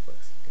 It's on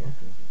Netflix.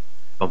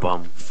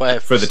 Bum.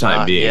 For the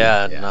time being,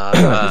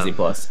 Disney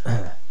Plus.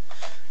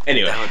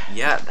 Anyway,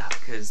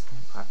 because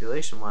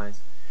population-wise,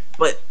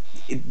 but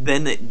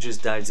then it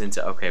just dives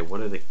into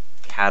what are the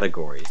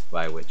categories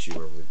by which you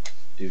are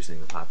reducing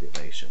the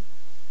population?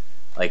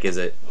 Like, is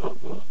it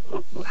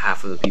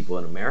half of the people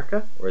in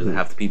America, or is it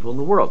half the people in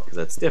the world? Because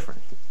that's different.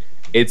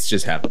 It's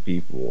just half the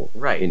people,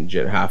 right?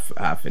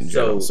 Half in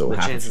general. So the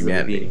half chances of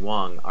humanity. of it being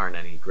Wong aren't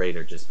any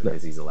greater just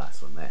because he's the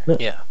last one there.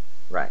 Yeah.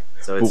 Right.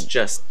 So it's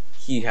just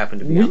he happened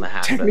to be on the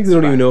half. Technically,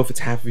 don't even know if it's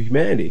half of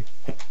humanity.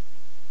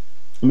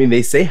 I mean,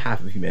 they say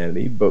half of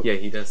humanity, but yeah,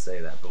 he does say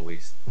that, but we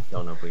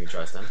don't know if we can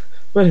trust him.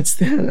 But it's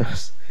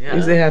Thanos. Yeah.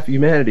 If they say half of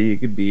humanity, it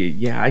could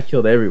be, I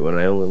killed everyone.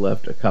 I only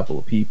left a couple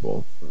of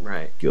people.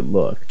 Right. Good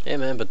luck. Yeah,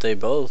 man, but they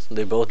both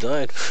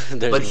died.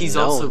 But he's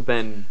also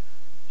been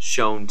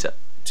shown to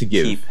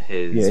keep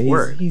his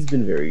word. He's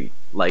been very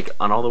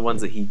on all the ones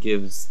that he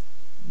gives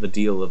the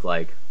deal of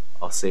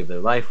I'll save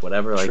their life,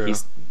 whatever. Like he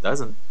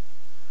doesn't.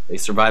 They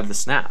survived the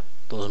snap.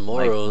 Those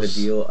morals. Like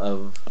the deal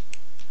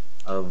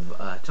of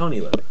Tony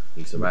living.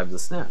 He survived the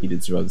snap. He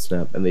did survive the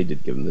snap, and they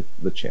did give him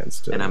the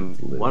chance to. And I'm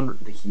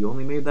wondering, he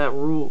only made that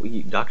rule.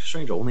 Doctor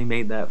Strange only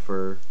made that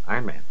for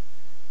Iron Man.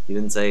 He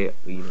didn't say,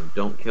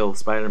 don't kill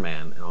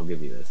Spider-Man, and I'll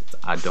give you this. It's,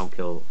 don't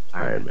kill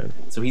Iron Man.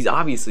 So he's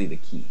obviously the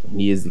key.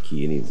 He is the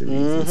key, and he's the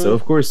reason. So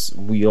of course,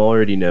 we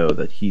already know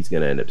that he's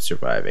going to end up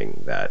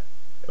surviving that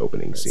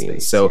opening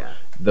scene. So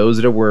those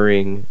that are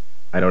worrying,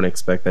 I don't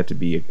expect that to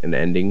be an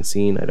ending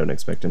scene. I don't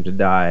expect him to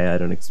die.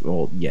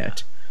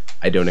 Yet.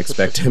 I don't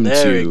expect him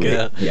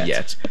to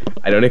yet.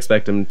 I don't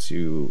expect him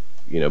to,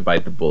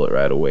 bite the bullet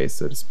right away,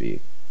 so to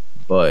speak.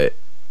 But,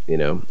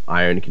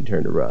 iron can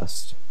turn to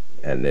rust,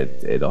 and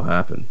it'll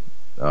happen.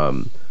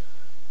 I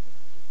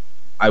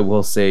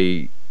will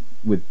say,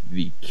 with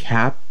the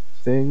Cap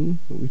thing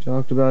that we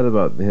talked about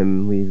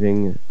him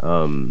leaving,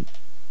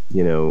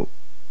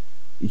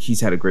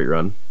 he's had a great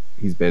run.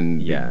 He's been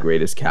the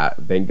greatest Cap.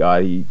 Thank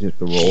God he took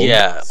the role.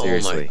 Yeah,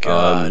 seriously. Oh my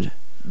God.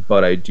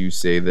 But I do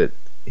say that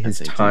his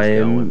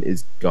time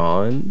is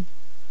gone,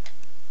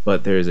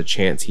 but there's a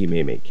chance he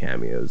may make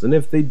cameos, and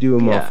if they do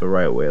him off the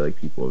right way, like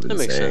people have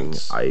been saying,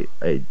 I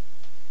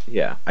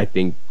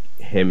think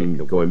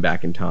him going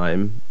back in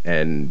time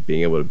and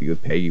being able to be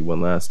with Peggy one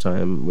last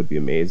time would be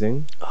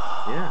amazing.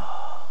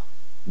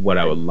 What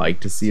I would like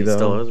to see though,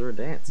 still owes her a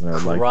dance. Do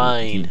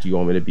you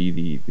want me to be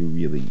the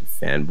really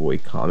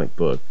fanboy comic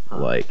book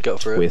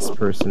twist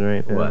person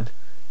right now? What?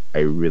 I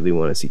really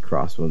want to see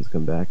Crossbones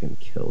come back and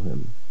kill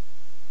him.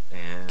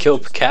 Kill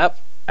Cap?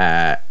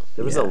 There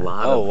was a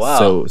lot of... Oh,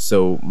 wow.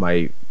 So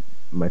my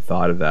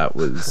thought of that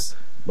was,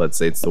 let's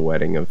say it's the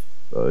wedding of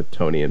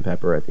Tony and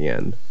Pepper at the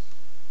end.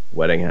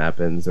 Wedding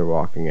happens, they're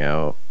walking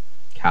out.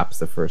 Cap's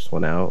the first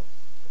one out.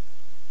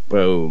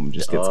 Boom,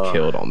 just gets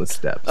killed on the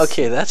steps.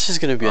 Okay, that's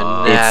just gonna be a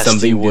nasty It's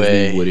something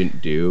way. Disney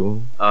wouldn't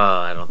do.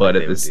 I don't. But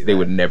think they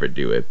would never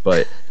do it.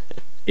 But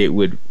it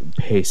would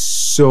pay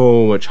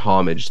so much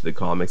homage to the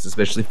comics,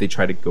 especially if they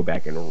try to go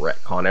back and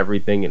retcon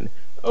everything and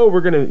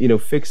we're gonna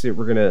fix it.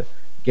 We're gonna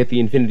get the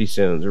Infinity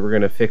Stones, or we're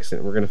gonna fix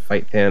it. We're gonna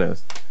fight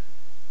Thanos.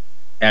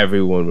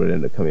 Everyone would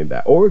end up coming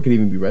back, or it could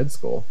even be Red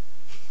Skull.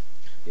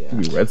 Yeah. It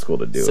could be Red Skull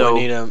to do it. So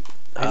I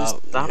I just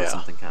thought of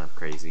something kind of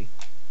crazy.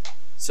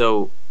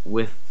 So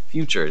with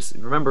futures,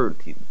 remember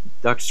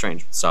Doctor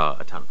Strange saw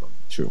a ton of them.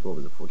 True. What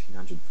was it?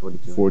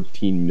 1442.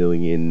 14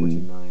 million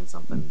 14 million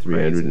something.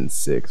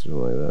 306 or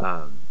something like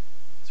that.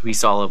 So we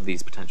saw all of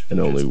these potential And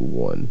futures. only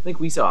one. I think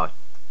we saw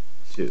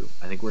 2.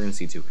 I think we're gonna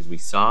see 2 because we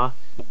saw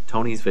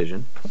Tony's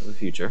vision of the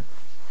future,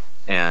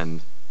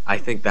 and I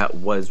think that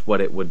was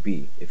what it would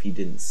be if he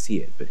didn't see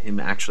it, but him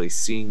actually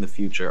seeing the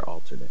future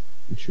altered it.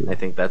 Sure. I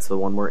think that's the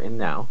one we're in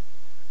now,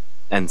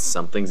 and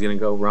something's gonna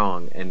go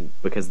wrong, and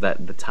because the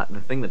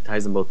thing that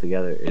ties them both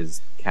together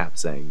is Cap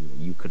saying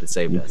you could have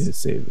saved You us, could have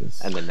saved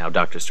us. and then now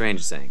Doctor Strange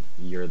is saying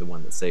you're the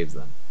one that saves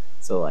them.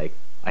 So like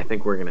I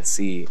think we're gonna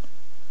see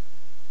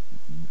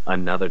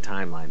another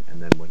timeline,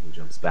 and then when he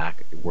jumps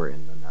back, we're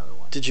in another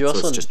one. Did you so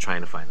also it's just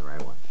trying to find the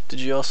right one? Did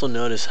you also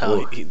notice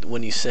how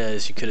when he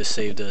says you could have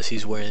saved us,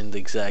 he's wearing the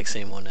exact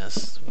same one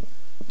as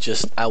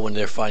just out when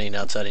they're fighting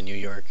outside of New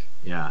York?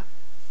 Yeah.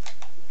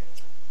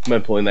 Am I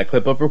pulling that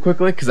clip up real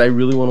quickly? Because I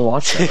really want to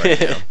watch that right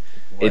now.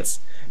 It's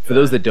for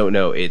those that don't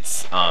know.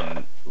 It's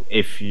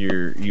if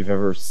you've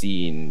ever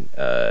seen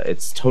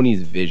it's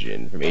Tony's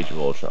vision from Age of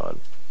Ultron.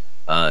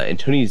 And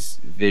Tony's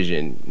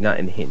vision, not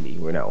in Hindi.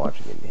 We're not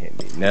watching it in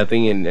Hindi.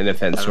 Nothing in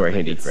offense to our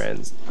Hindi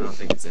friends. I don't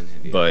think it's in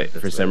Hindi. But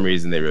for some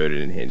reason they wrote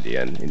it in Hindi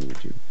on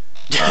YouTube.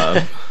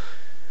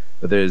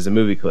 But there's a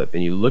movie clip,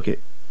 and you look at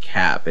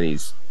Cap, and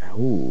he's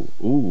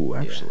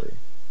actually.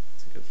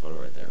 It's a good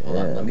photo right there. Hold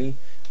on, let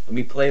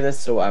me play this.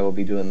 So I will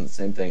be doing the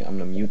same thing. I'm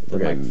gonna mute the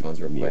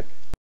microphones real quick.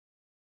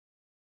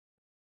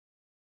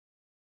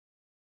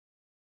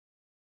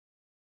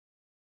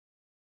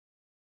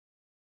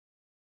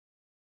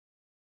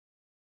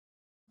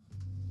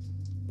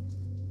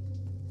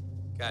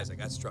 Guys, I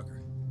got Strucker.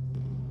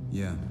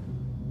 Yeah,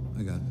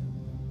 I got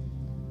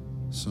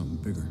something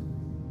bigger.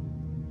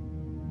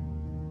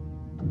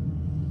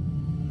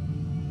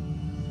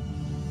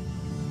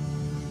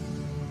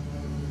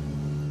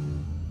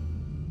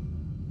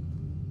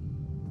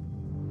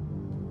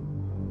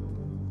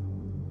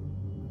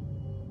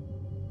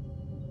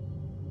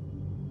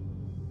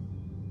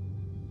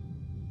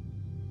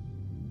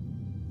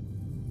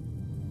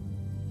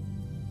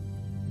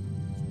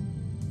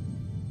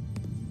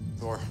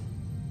 Thor,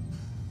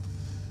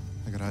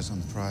 I got eyes on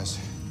the prize.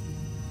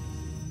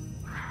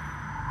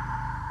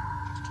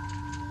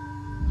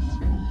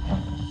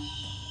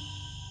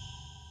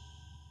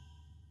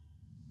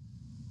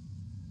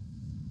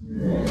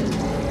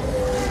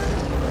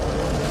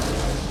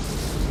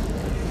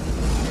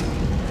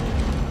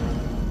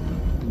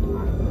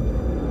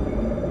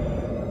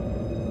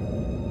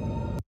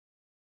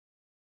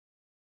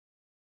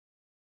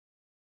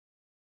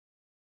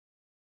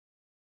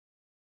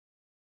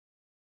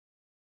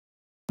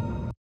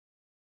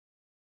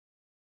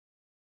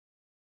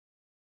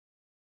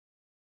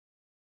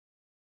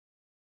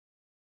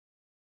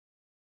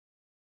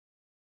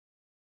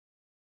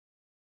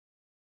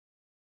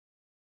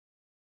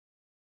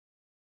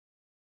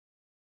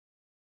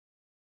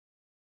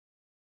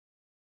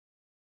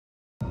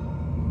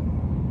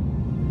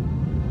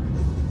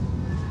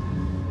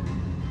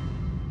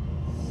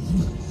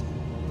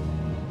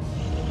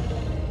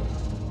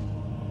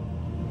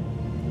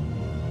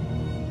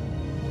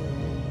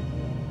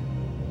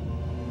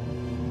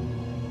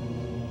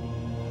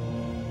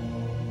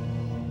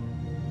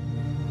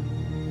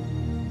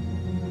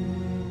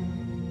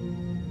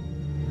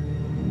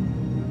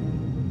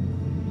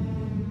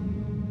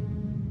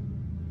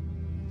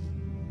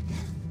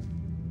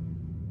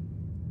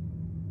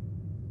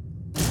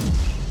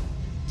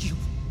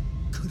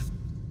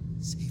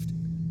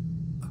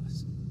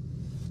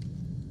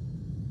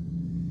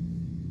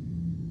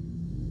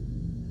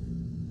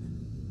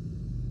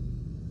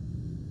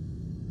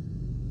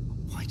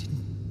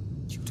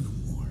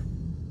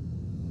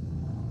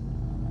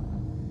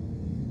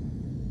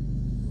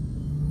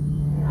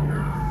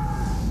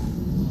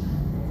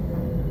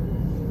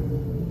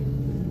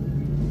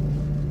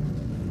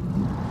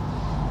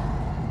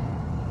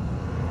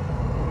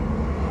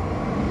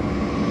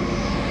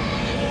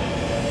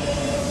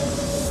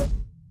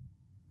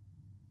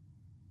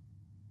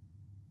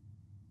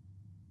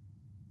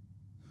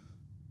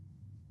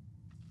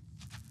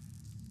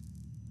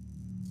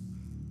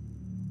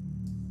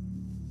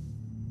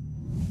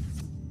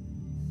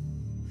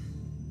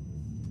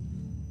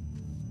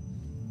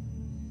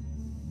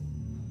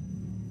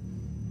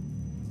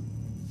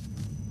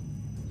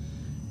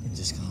 I'm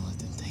just gonna let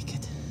them take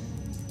it.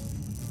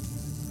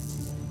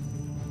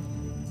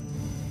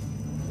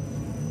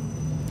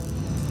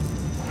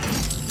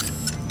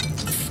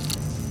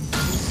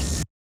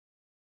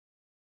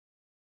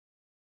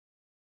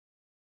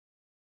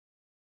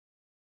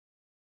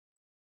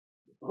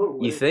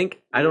 You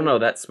think? I don't know.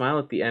 That smile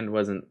at the end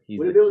wasn't. He's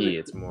the key.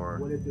 It's more.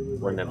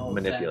 We're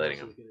manipulating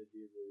him.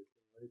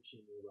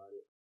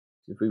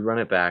 If we run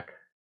it back,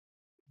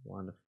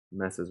 Wanda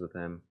messes with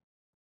him.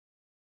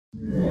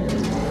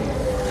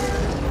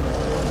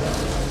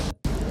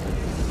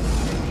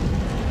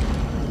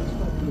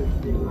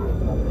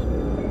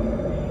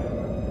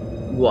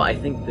 Well, I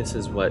think this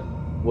is what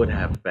would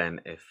have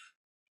been if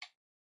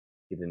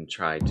he didn't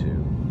try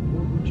to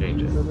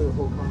change it.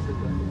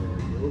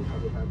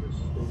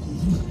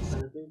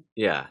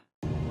 Yeah.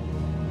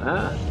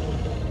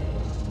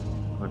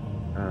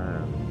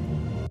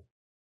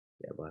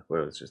 Yeah, Black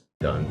Widow's just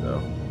done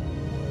though.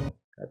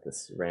 Got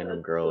this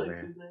random girl over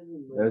here.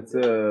 That's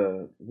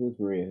who's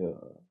Maria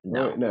Hill?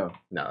 No, no,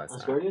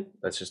 that's not.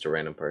 That's just a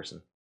random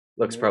person.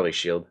 Looks probably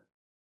Shield.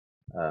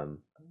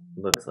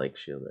 Looks like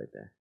Shield right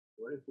there.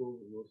 What if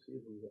we'll see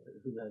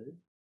who that is?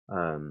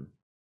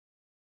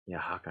 Yeah,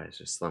 Hawkeye's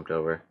just slumped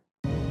over.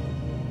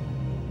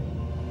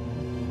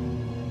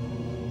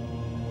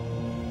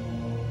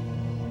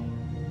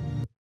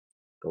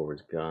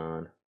 Thor's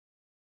gone.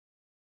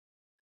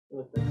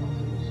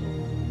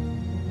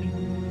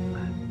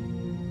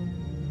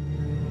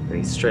 And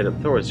he's straight up.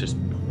 Thor's just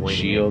pointing.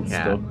 Shield's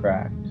still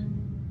cracked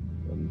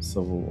from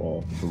Civil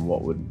War, from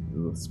what would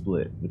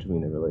split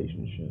between the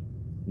relationship.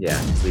 Yeah,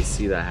 so we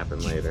see that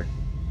happen later.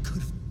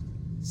 Could have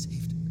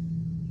saved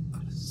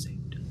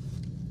him.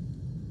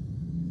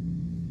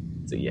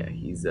 So yeah,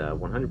 he's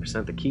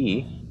 100% the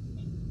key.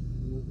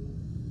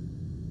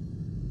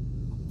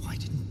 Why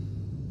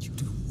didn't you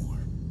do more?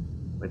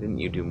 Why didn't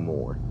you do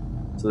more?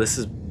 So this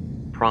is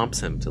prompts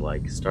him to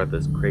like start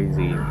this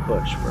crazy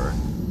push for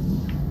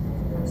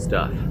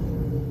stuff.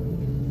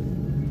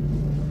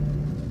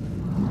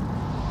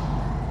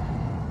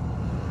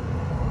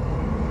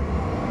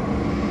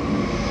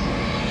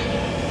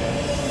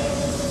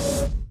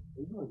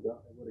 I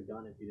would have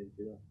gone if you didn't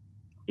do that.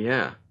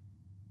 Yeah.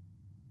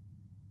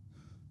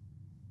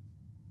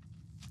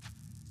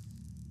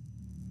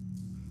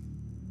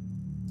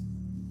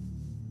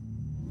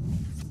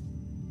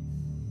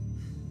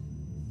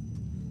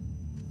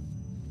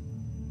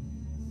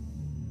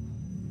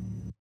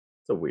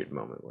 It's a weird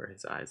moment where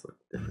his eyes look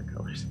different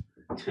colors.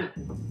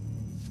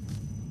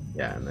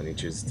 Yeah, and then he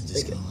chooses to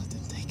take it. Let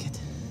them take it.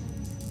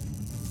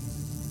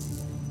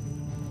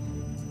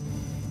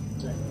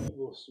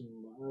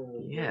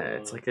 Yeah,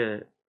 it's like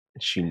a...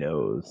 She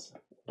knows.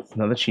 It's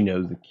not that she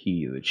knows the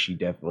key, that she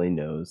definitely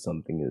knows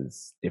something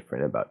is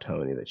different about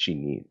Tony, that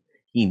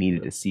he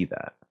needed to see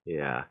that.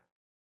 Yeah.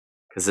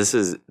 Because this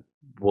is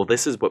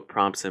what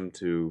prompts him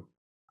to,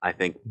 I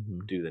think,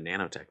 do the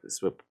nanotech. This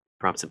is what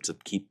prompts him to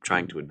keep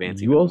trying to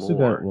advance even more. You also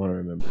want to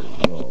remember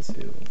as well,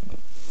 too.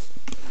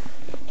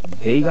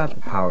 They got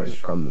the powers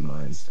from the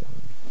Mind Stone.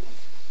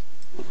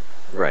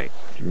 Right.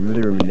 Do you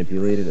remember they were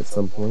manipulated at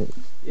some point?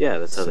 Yeah,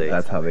 that's how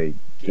That's how they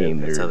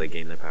gained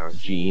their powers.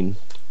 Gene.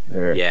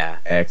 Their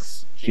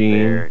X gene.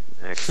 Their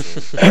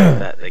X gene.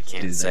 That they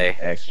can't say.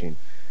 X gene.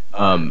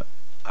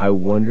 I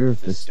wonder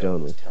if the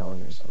stone was telling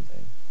her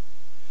something.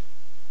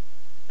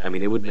 I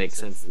mean, it would make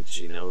sense that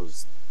she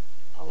knows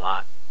a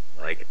lot,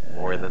 like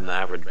more than the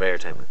average bear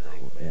type of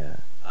thing. Yeah.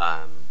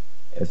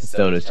 If the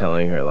stone is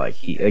telling her, like,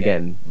 he's the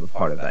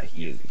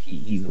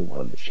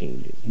one that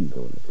changes. He's the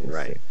one that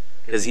fixes it.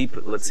 Because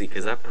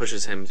because that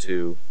pushes him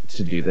to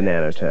do the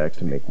nanotech,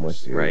 to make more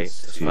suits, right,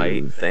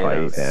 to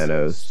fight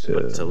Thanos,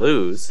 but to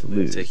lose,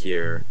 to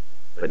hear.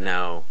 But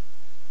now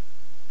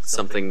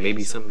something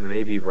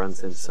maybe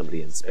runs into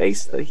somebody in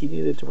space that he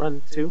needed to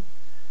run to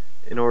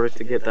in order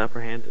to get the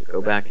upper hand, to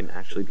go back and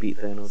actually beat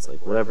Thanos.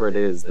 Like whatever it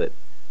is that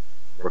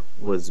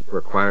was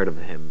required of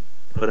him,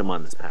 put him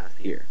on this path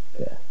here.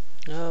 Yeah.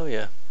 Oh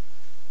yeah.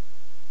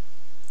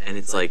 And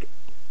it's like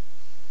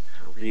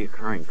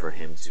reoccurring for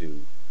him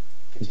to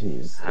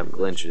have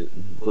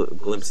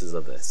glimpses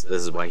of this.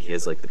 This is why he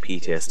has like the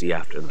PTSD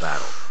after the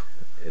battle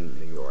in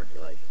New York.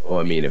 Like, well,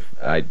 I mean, if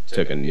I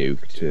took a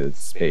nuke to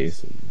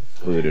space and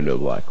flew it into a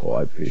black hole,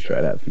 I'm pretty sure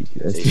I'd have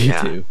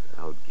PTSD too.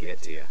 I would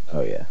get to you.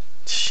 Oh yeah.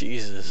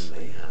 Jesus.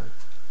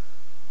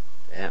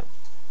 Yeah.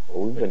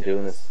 Well, we've been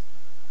doing this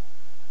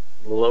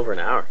a little over an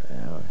hour.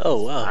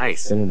 Oh wow.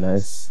 Nice. It's been a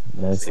nice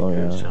long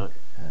hour. Chunk.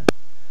 Yeah.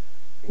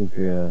 I think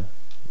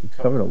we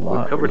covered a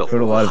lot. We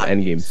covered a lot of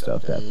Endgame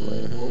stuff,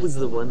 definitely. What was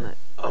the one that...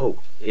 Oh,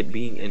 it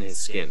being in his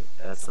skin.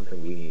 That's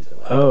something we need to...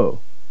 Oh,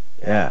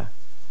 yeah.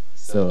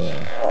 So...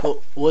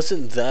 well,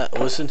 wasn't it,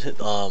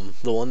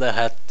 the one that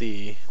had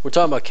the... We're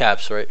talking about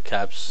Caps, right?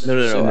 Caps.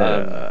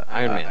 No.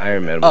 Iron Man.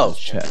 Iron Man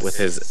with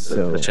his chest.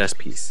 With the chest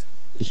piece.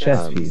 The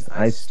chest piece.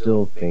 I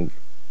still think...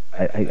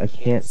 I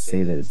can't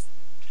say that it's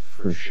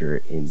for sure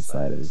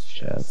inside of his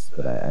chest,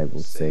 but I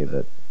will say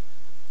that...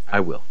 I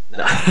will.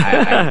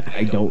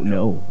 I don't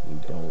know. We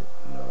don't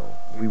know.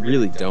 We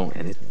really don't,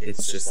 and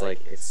it's just like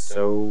it's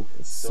so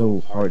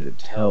hard to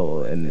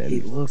tell, and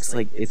it looks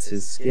like it's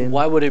his skin.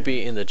 Why would it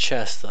be in the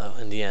chest though?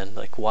 In the end,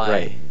 like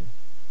why?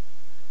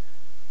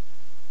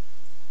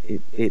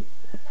 Right. It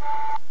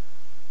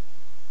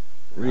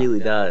really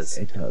does.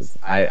 It does.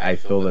 I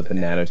feel that the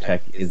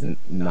nanotech isn't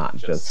not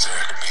just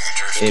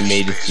it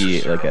may just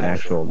be like an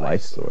actual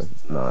life source.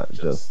 It's not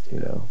just, you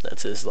know.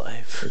 That's his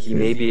life. He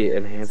may be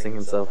enhancing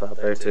himself out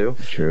there too.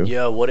 True.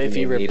 Yeah, what if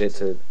he needed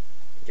to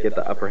get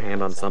the upper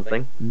hand on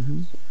something?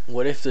 Mm-hmm.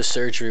 What if the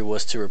surgery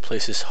was to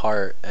replace his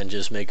heart and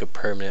just make a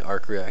permanent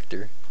arc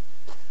reactor?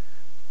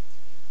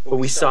 Well,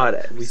 we saw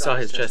it. We saw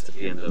his chest at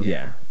the end of.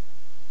 Yeah.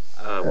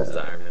 What was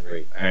that? Iron Man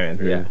 3. Iron Man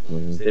 3. Yeah.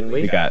 Didn't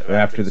we? We got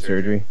after the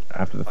surgery,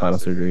 after the final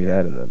surgery he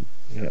had, and then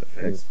he got it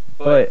fixed.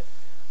 But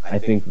I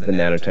think the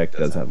nanotech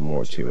does have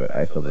more to it.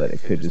 I feel that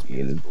it could just be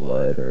in his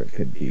blood, or it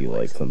could be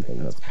like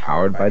something that's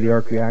powered by the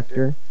arc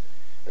reactor.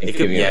 It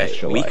could, yeah,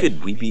 we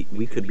could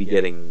be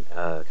getting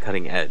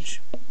cutting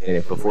edge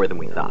before than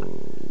we thought.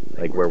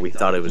 Like where we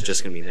thought it was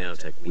just going to be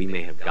nanotech, we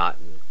may have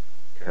gotten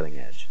cutting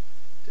edge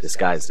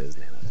disguised as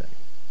nanotech.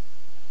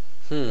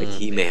 Like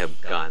he may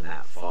have gone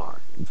that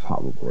far,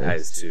 probably,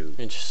 as to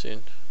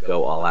interesting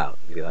go all out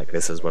and be like,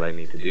 this is what I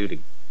need to do to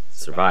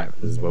survive.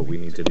 This is what we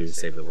need to do to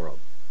save the world.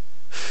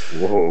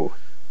 Whoa,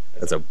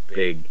 that's a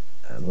big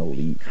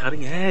leap.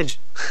 Cutting edge,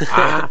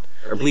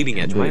 or bleeding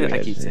edge. Why did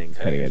I keep saying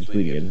cutting edge?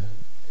 Bleeding edge.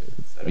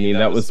 I mean,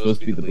 that was supposed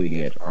to be the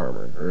bleeding edge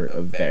armor, or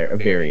a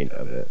variant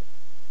of it.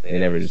 They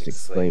never just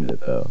exclaimed it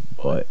though.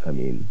 But I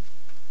mean,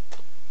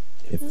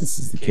 if this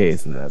is the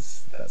case, and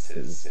that's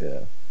his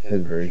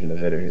version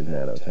of it, or his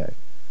nanotech, I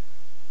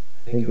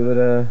think it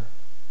would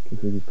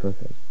be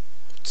perfect.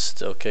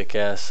 Still kick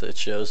ass. It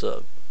shows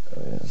up.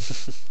 Oh yeah.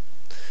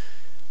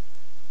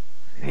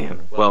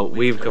 Man, well,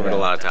 we've covered a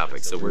lot of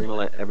topics, so we're gonna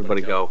let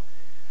everybody go.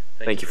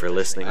 Thank you for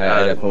listening.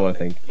 I definitely want to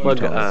thank you,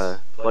 Thomas.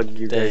 Plug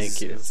your guys'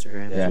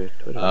 Instagram. Yeah.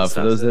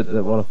 For those that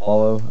want to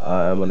follow,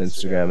 I'm on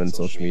Instagram and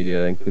social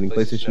media, including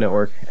PlayStation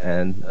Network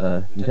and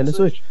Nintendo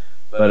Switch.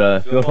 But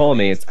if you want to follow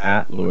me, it's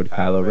at Lord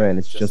Kylo Ren.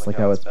 It's just like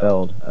how it's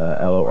spelled,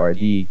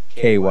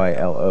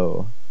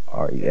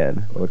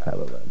 LORDKYLOREN, Lord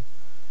Kylo Ren.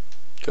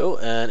 Cool.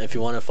 And if you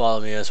want to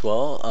follow me as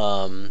well,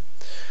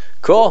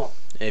 cool.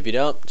 If you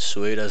don't,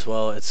 sweet as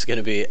well. It's going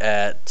to be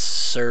at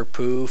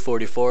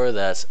Sirpoo44.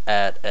 That's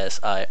at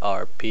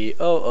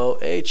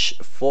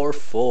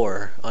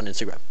SIRPOOH44 on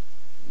Instagram.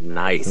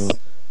 Nice. All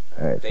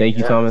right. Thank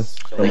you, Thomas,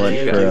 so much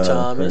for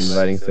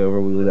inviting us over.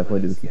 We will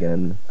definitely do this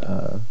again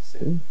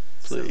soon.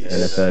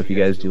 Please. And if you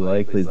guys do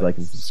please like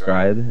and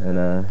subscribe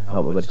and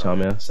help my buddy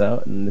Thomas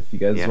out. And if you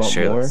guys want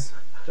more,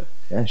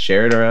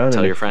 share it around.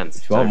 Tell and your friends.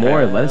 If you want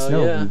more, let us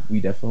know. Yeah. We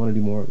definitely want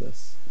to do more of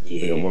this.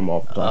 Yeah. More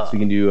Marvel talks. We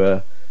can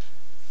do.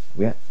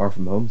 We got Far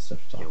From Home stuff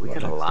to talk about. We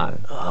got a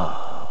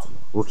lot.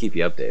 We'll keep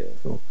you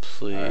updated. Cool.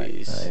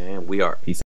 Please. All right. And we are. Peace.